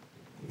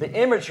 The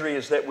imagery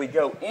is that we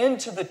go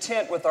into the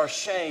tent with our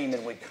shame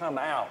and we come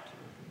out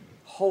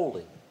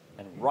holy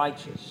and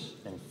righteous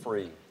and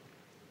free.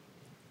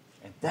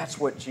 And that's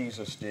what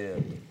Jesus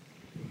did.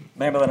 A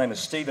man by the name of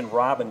Stephen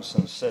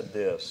Robinson said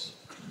this: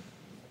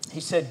 He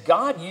said,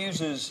 God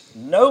uses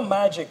no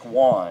magic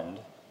wand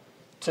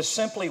to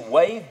simply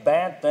wave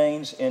bad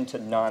things into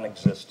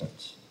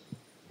non-existence.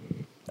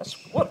 That's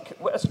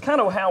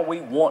kind of how we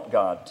want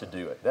God to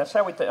do it. That's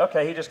how we think,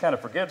 okay, he just kind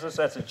of forgives us,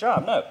 that's his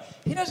job. No,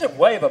 he doesn't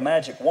wave a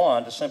magic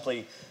wand to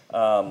simply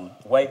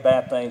wave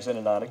bad things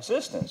into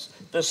non-existence.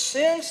 The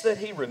sins that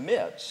he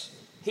remits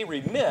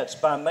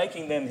by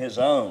making them his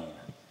own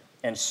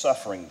and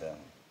suffering them.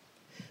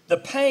 The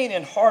pain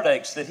and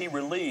heartaches that he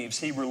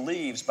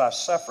relieves by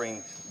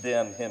suffering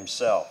them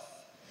himself.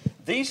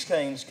 These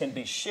things can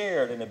be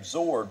shared and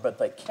absorbed, but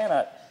they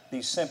cannot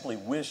be simply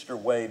wished or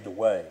waved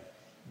away.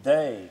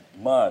 They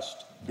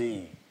must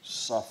be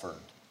suffered.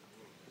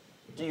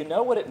 Do you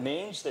know what it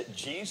means that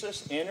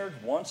Jesus entered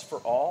once for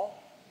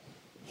all?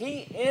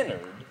 He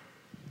entered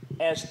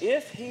as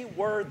if he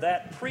were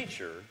that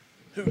preacher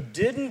who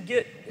didn't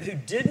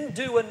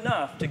do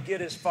enough to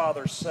get his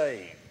father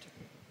saved.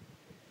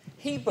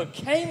 He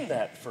became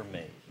that for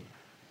me.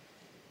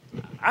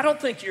 I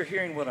don't think you're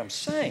hearing what I'm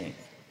saying.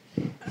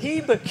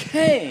 He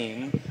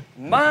became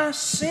my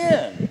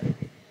sin.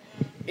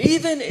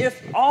 Even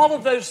if all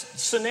of those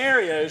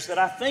scenarios that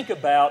I think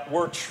about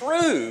were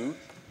true,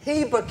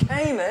 he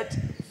became it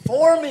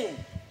for me.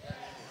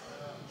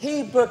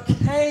 He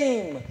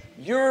became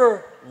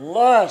your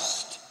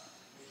lust.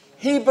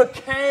 He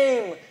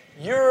became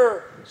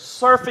your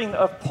surfing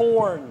of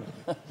porn.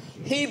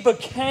 He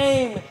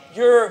became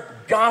your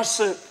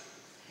gossip.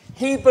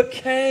 He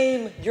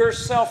became your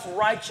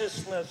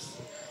self-righteousness.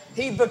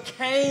 He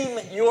became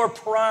your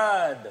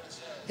pride.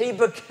 He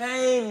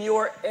became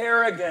your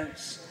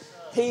arrogance.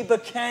 He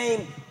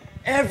became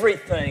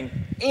everything,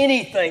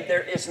 anything.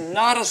 There is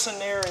not a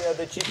scenario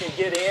that you can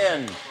get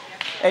in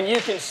and you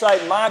can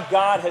say, my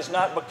God has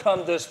not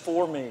become this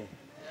for me.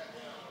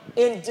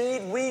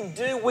 Indeed, we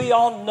do. We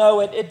all know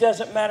it. It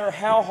doesn't matter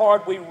how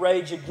hard we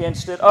rage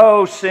against it.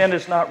 Oh, sin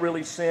is not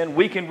really sin.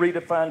 We can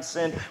redefine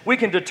sin. We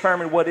can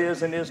determine what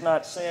is and is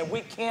not sin.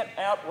 We can't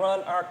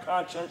outrun our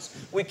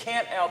conscience. We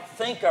can't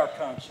outthink our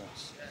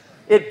conscience.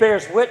 It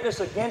bears witness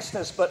against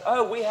us,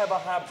 but we have a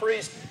high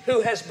priest who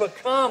has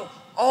become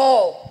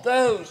all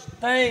those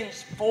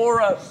things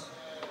for us.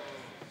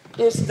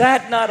 Is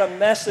that not a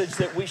message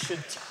that we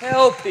should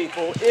tell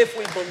people if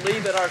we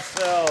believe it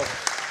ourselves?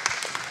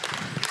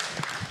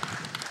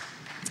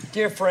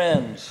 Dear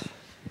friends,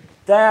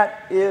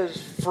 that is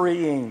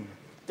freeing.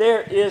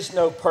 There is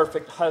no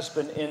perfect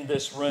husband in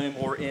this room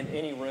or in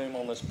any room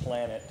on this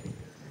planet.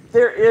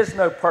 There is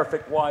no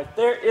perfect wife.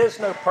 There is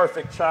no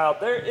perfect child.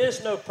 There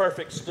is no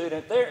perfect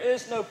student. There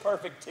is no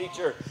perfect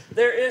teacher.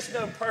 There is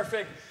no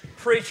perfect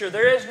preacher.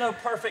 There is no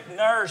perfect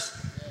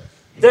nurse.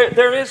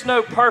 There is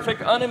no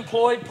perfect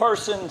unemployed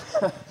person.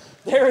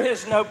 There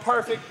is no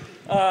perfect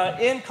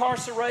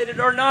incarcerated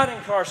or not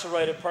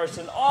incarcerated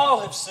person.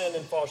 All have sinned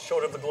and fall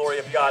short of the glory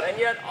of God. And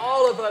yet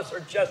all of us are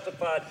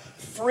justified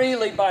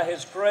freely by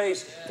His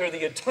grace through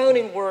the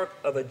atoning work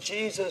of a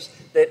Jesus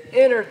that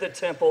entered the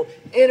temple,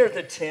 entered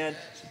the tent,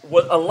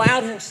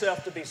 allowed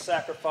Himself to be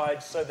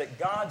sacrificed so that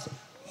God's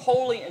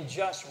holy and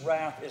just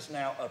wrath is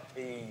now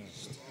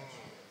appeased.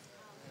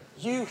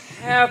 You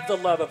have the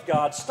love of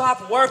God.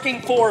 Stop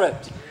working for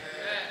it.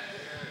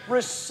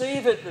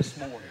 Receive it this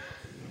morning.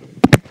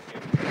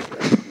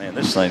 Man,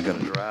 this thing's going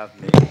to drive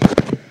me.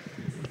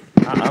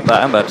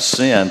 I'm about to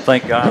sin.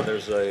 Thank God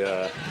there's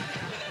a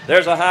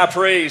high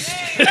priest.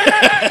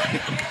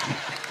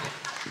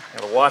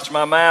 Got to watch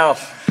my mouth,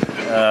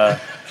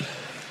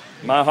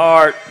 my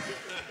heart.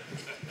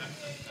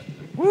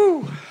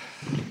 Woo!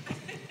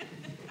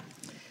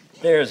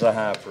 There's a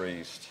high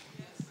priest,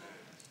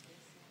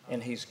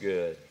 and he's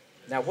good.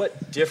 Now,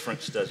 what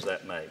difference does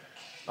that make?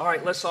 All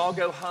right, let's all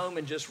go home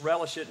and just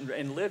relish it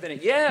and live in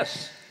it.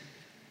 Yes.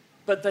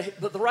 But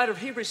the writer of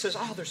Hebrews says,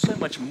 there's so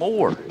much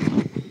more. All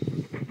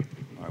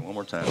right, one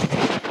more time.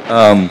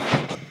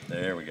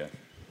 There we go.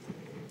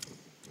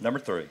 Number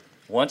 3,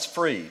 once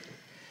freed,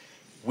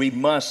 we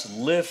must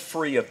live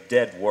free of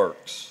dead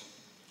works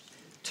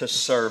to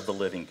serve the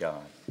living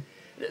God.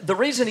 The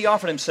reason He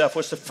offered Himself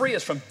was to free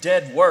us from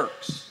dead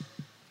works.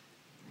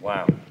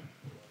 Wow.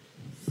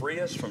 Free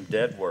us from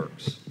dead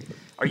works.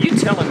 Are you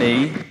telling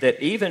me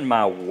that even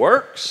my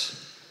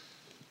works,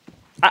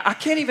 I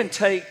can't even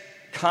take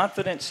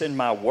confidence in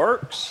my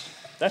works?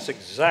 That's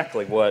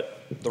exactly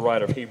what the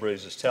writer of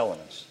Hebrews is telling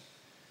us.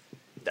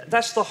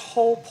 That's the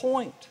whole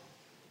point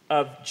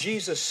of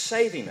Jesus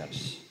saving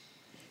us,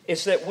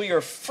 is that we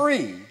are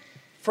free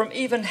from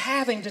even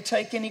having to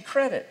take any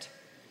credit.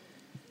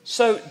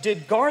 So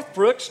did Garth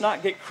Brooks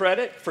not get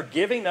credit for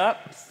giving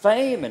up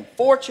fame and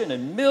fortune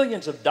and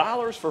millions of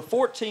dollars for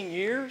 14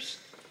 years?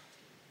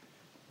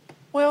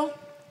 Well,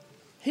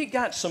 he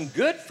got some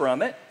good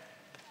from it.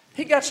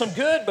 He got some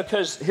good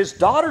because his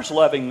daughters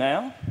love him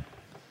now.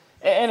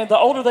 And the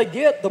older they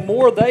get, the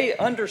more they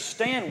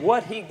understand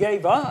what he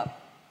gave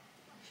up.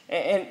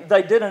 And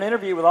they did an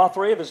interview with all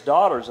 3 of his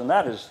daughters, and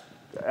I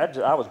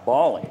was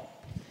bawling.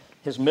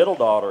 His middle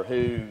daughter,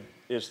 who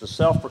is the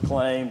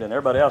self-proclaimed, and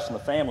everybody else in the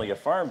family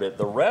affirmed it,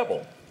 the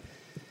rebel.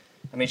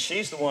 I mean,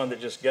 she's the one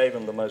that just gave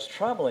him the most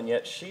trouble, and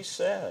yet she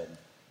said,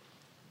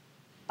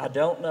 I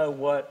don't know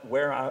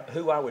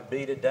who I would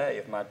be today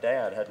if my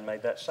dad hadn't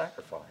made that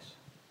sacrifice.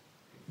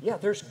 Yeah,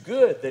 there's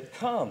good that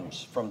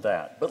comes from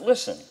that. But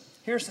listen,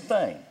 here's the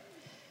thing.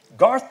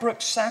 Garth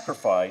Brooks'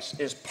 sacrifice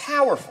is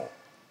powerful,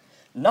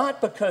 not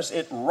because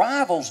it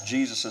rivals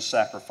Jesus'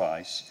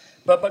 sacrifice,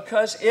 but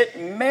because it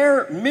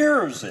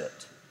mirrors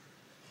it.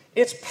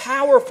 It's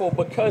powerful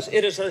because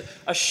it is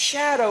a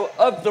shadow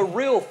of the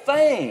real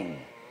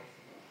thing.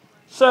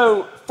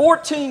 So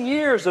 14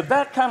 years of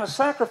that kind of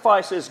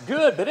sacrifice is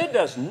good, but it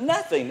does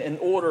nothing in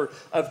order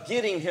of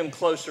getting him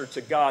closer to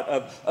God,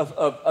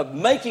 of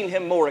making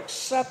him more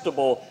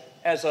acceptable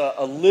as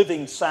a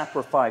living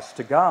sacrifice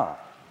to God.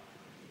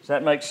 Does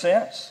that make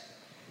sense?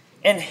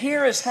 And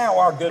here is how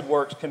our good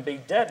works can be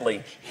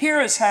deadly.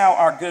 Here is how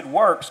our good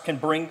works can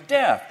bring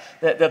death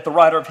that the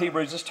writer of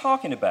Hebrews is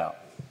talking about.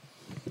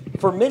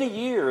 For many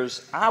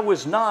years, I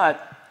was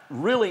not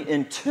really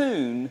in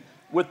tune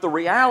with the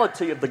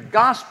reality of the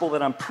gospel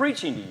that I'm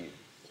preaching to you.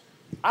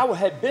 I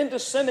had been to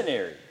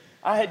seminary.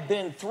 I had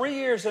been 3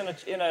 years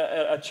in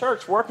a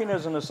church working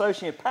as an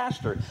associate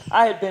pastor.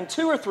 I had been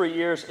 2 or 3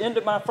 years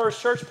into my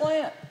first church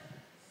plant.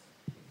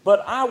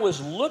 But I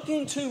was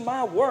looking to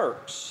my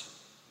works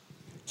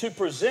to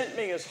present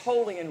me as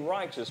holy and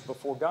righteous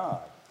before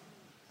God.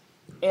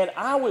 And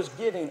I was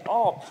giving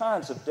all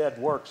kinds of dead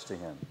works to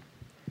him.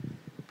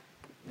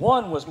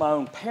 One was my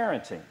own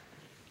parenting.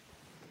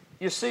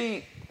 You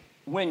see,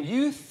 when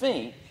you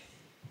think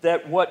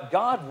that what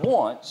God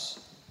wants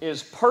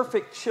is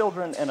perfect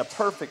children and a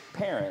perfect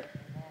parent,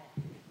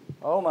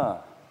 oh my,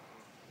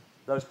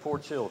 those poor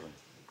children.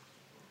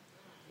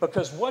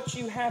 Because what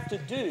you have to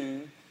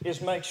do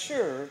is make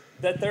sure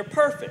that they're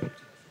perfect.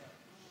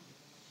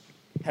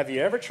 Have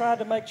you ever tried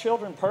to make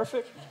children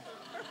perfect?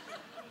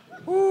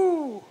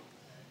 Woo!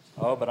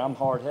 Oh, but I'm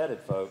hard-headed,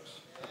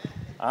 folks.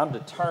 I'm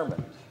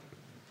determined.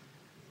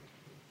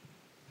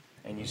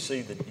 And you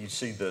see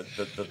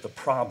the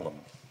problem.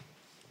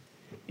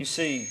 You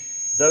see,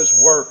 those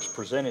works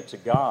presented to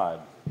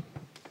God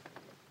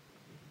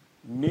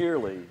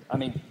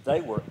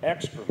they were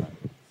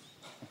excrement.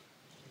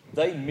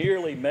 They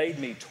merely made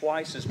me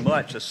twice as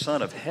much a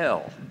son of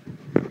hell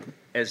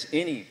as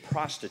any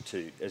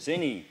prostitute, as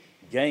any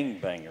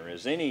gangbanger,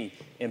 as any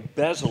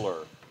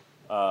embezzler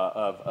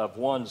of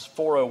one's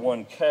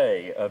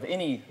 401k, of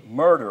any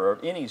murderer,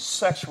 of any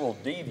sexual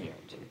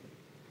deviant.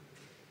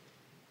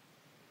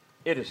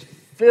 It is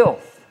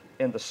filth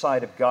in the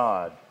sight of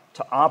God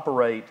to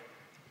operate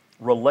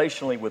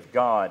relationally with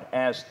God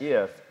as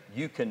if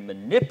you can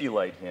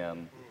manipulate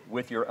him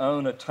with your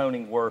own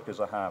atoning work as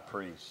a high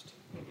priest.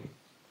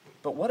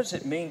 But what does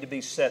it mean to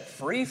be set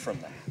free from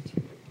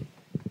that?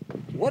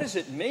 What does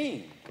it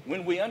mean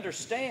when we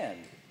understand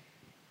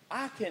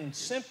I can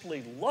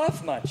simply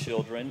love my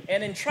children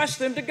and entrust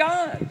them to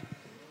God?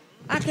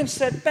 I can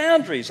set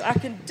boundaries, I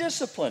can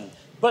discipline,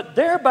 but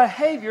their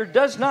behavior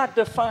does not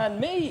define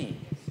me.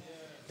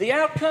 The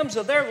outcomes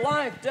of their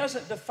life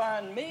doesn't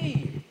define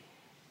me.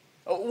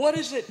 What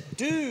does it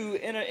do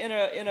in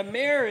a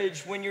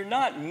marriage when you're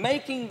not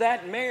making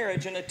that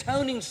marriage an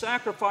atoning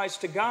sacrifice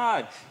to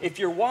God? If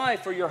your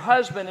wife or your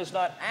husband is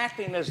not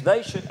acting as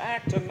they should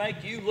act to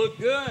make you look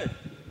good.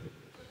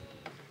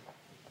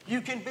 You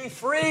can be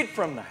freed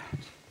from that.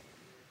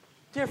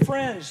 Dear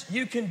friends,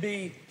 you can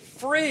be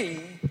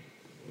free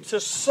to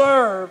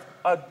serve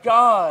a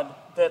God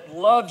that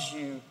loves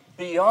you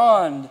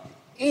beyond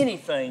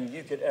anything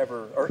you could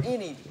ever, or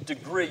any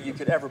degree you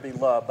could ever be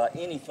loved by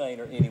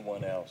anything or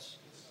anyone else.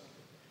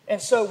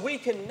 And so we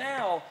can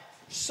now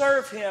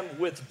serve him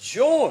with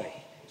joy,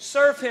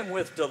 serve him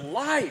with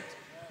delight.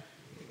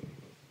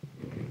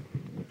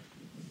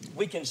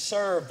 We can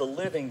serve the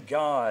living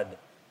God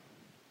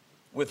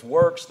with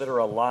works that are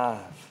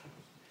alive,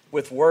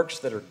 with works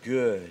that are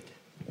good.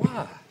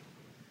 Why?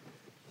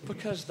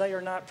 Because they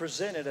are not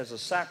presented as a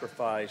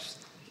sacrifice,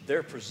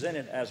 they're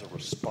presented as a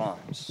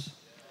response.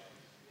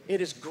 It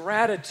is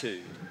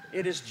gratitude.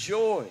 It is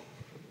joy.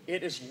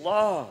 It is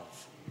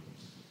love.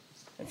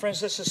 And friends,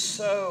 this is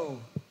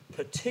so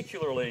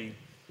particularly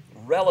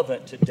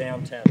relevant to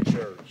Downtown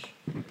Church.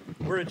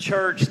 We're a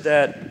church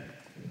that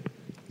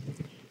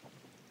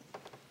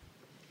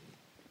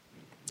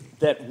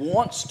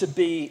wants to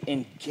be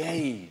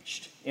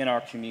engaged in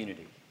our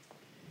community.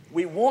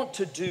 We want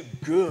to do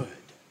good.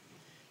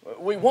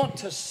 We want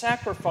to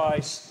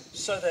sacrifice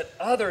so that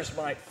others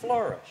might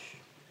flourish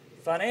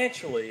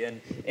financially and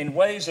in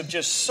ways of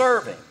just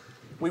serving.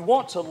 We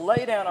want to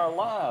lay down our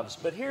lives,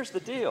 but here's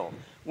the deal.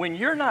 When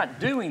you're not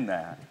doing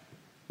that,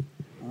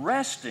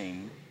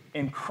 resting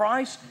in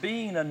Christ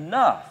being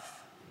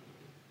enough,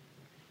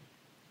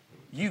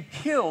 you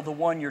kill the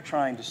one you're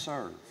trying to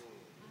serve.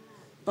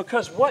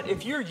 Because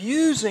if you're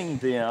using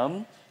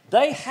them,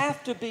 they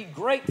have to be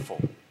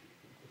grateful.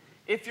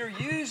 If you're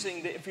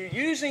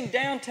using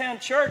Downtown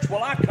Church,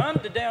 well, I come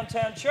to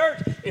Downtown Church.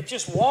 If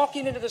just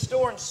walking into the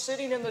store and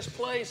sitting in this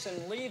place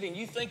and leaving,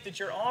 you think that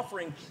you're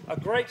offering a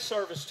great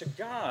service to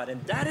God,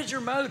 and that is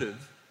your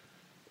motive,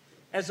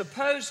 as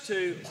opposed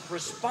to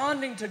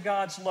responding to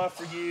God's love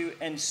for you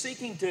and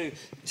seeking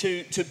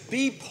to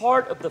be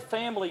part of the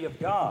family of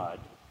God,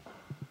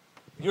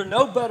 you're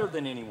no better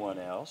than anyone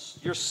else.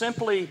 You're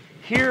simply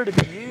here to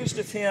be used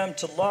of Him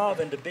to love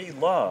and to be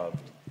loved.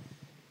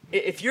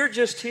 If you're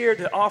just here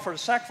to offer a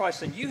sacrifice,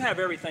 then you have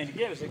everything to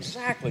give. It's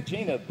exactly,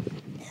 Gina,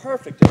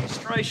 perfect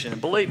illustration.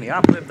 And believe me,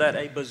 I've lived that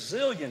a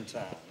bazillion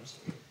times.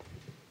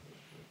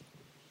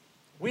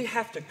 We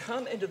have to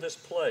come into this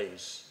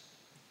place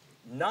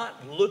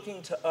not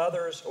looking to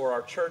others or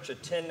our church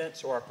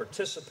attendance or our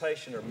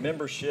participation or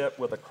membership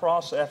with a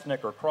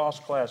cross-ethnic or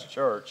cross-class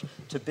church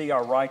to be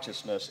our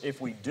righteousness. If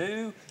we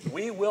do,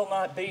 we will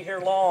not be here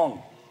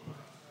long.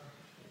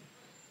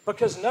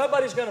 Because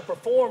nobody's going to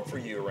perform for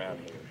you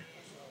around here.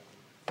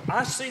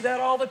 I see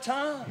that all the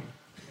time.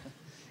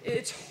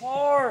 It's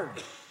hard.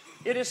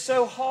 It is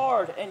so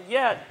hard, and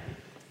yet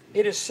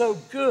it is so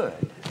good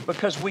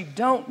because we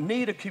don't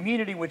need a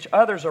community which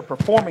others are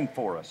performing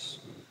for us.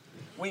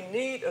 We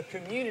need a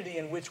community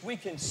in which we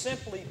can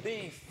simply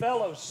be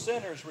fellow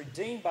sinners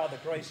redeemed by the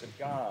grace of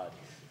God,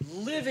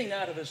 living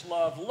out of His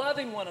love,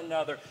 loving one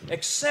another,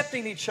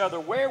 accepting each other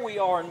where we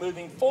are and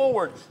moving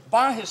forward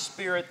by His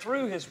Spirit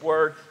through His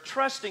Word,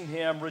 trusting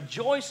Him,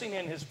 rejoicing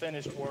in His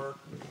finished work.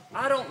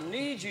 I don't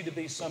need you to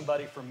be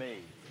somebody for me.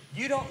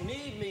 You don't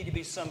need me to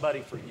be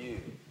somebody for you.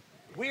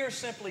 We are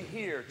simply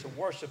here to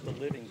worship the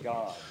living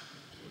God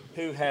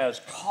who has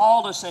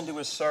called us into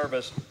His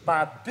service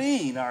by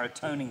being our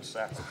atoning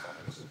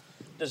sacrifice.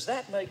 Does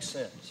that make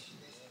sense?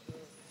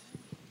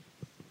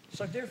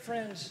 So, dear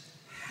friends,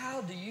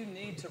 how do you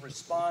need to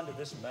respond to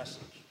this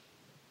message?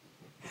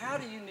 How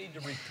do you need to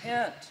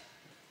repent?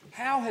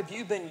 How have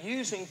you been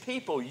using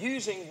people,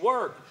 using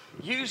work,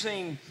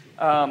 using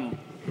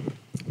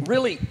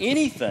really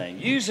anything,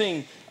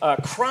 using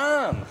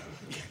crime,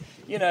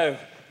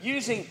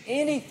 using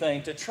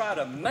anything to try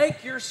to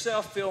make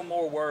yourself feel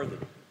more worthy?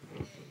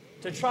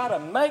 To try to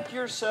make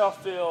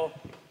yourself feel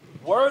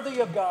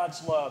worthy of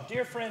God's love.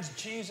 Dear friends,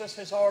 Jesus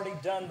has already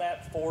done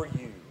that for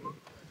you.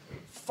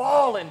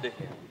 Fall into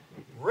Him.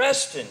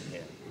 Rest in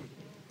Him.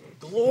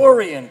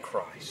 Glory in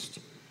Christ.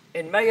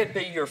 And may it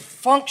be your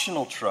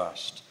functional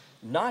trust,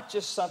 not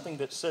just something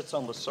that sits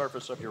on the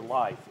surface of your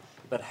life,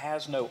 but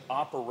has no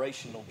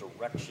operational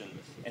direction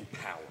and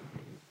power.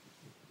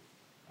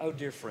 Oh,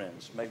 dear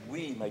friends,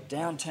 may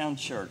Downtown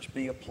Church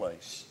be a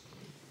place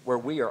where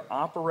we are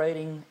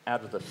operating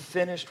out of the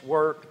finished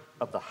work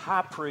of the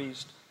high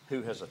priest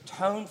who has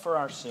atoned for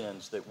our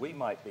sins that we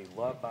might be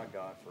loved by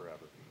God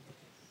forever.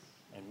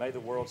 And may the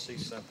world see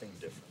something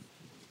different.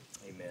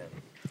 Amen.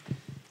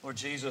 Lord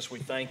Jesus, we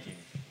thank you.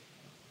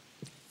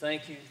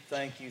 Thank you,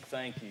 thank you,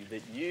 thank you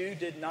that you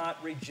did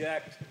not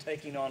reject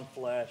taking on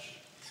flesh.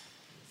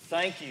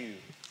 Thank you,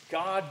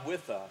 God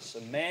with us,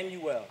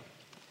 Emmanuel,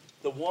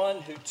 the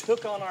one who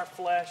took on our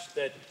flesh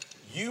that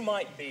you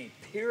might be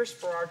pierced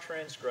for our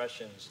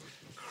transgressions,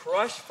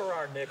 crushed for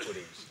our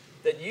iniquities,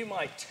 that you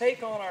might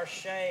take on our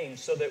shame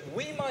so that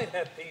we might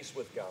have peace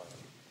with God.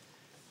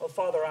 Oh,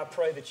 Father, I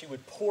pray that you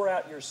would pour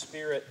out your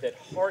Spirit, that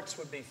hearts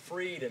would be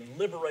freed and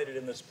liberated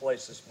in this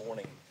place this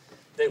morning,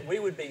 that we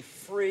would be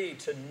free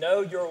to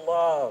know your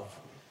love,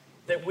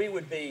 that we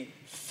would be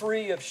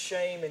free of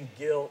shame and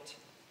guilt,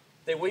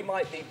 that we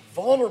might be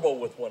vulnerable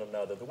with one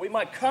another, that we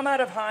might come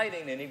out of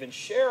hiding and even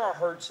share our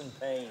hurts and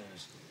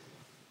pains,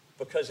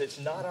 because it's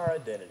not our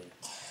identity,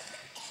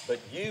 but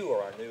you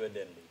are our new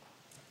identity.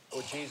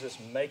 Lord Jesus,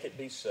 make it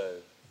be so.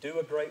 Do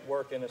a great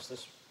work in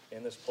us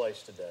in this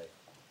place today.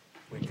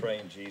 We pray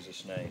in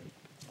Jesus' name.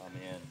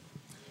 Amen.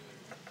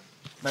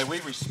 May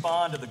we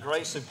respond to the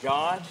grace of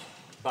God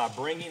by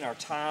bringing our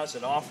tithes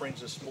and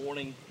offerings this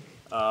morning.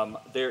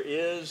 There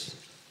is,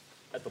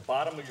 at the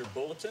bottom of your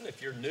bulletin,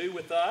 if you're new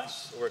with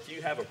us or if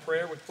you have a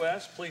prayer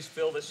request, please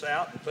fill this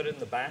out and put it in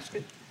the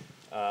basket.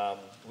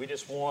 We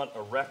just want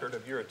a record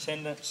of your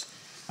attendance.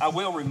 I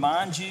will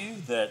remind you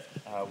that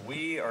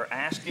we are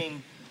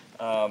asking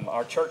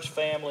our church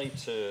family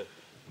to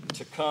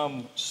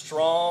come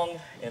strong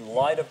in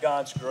light of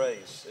God's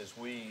grace as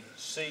we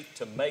seek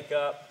to make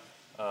up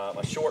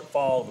a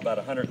shortfall of about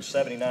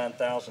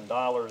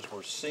 $179,000.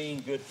 We're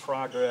seeing good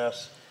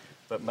progress,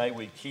 but may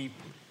we keep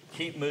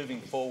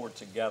moving forward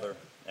together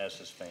as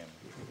His family.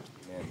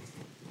 Amen.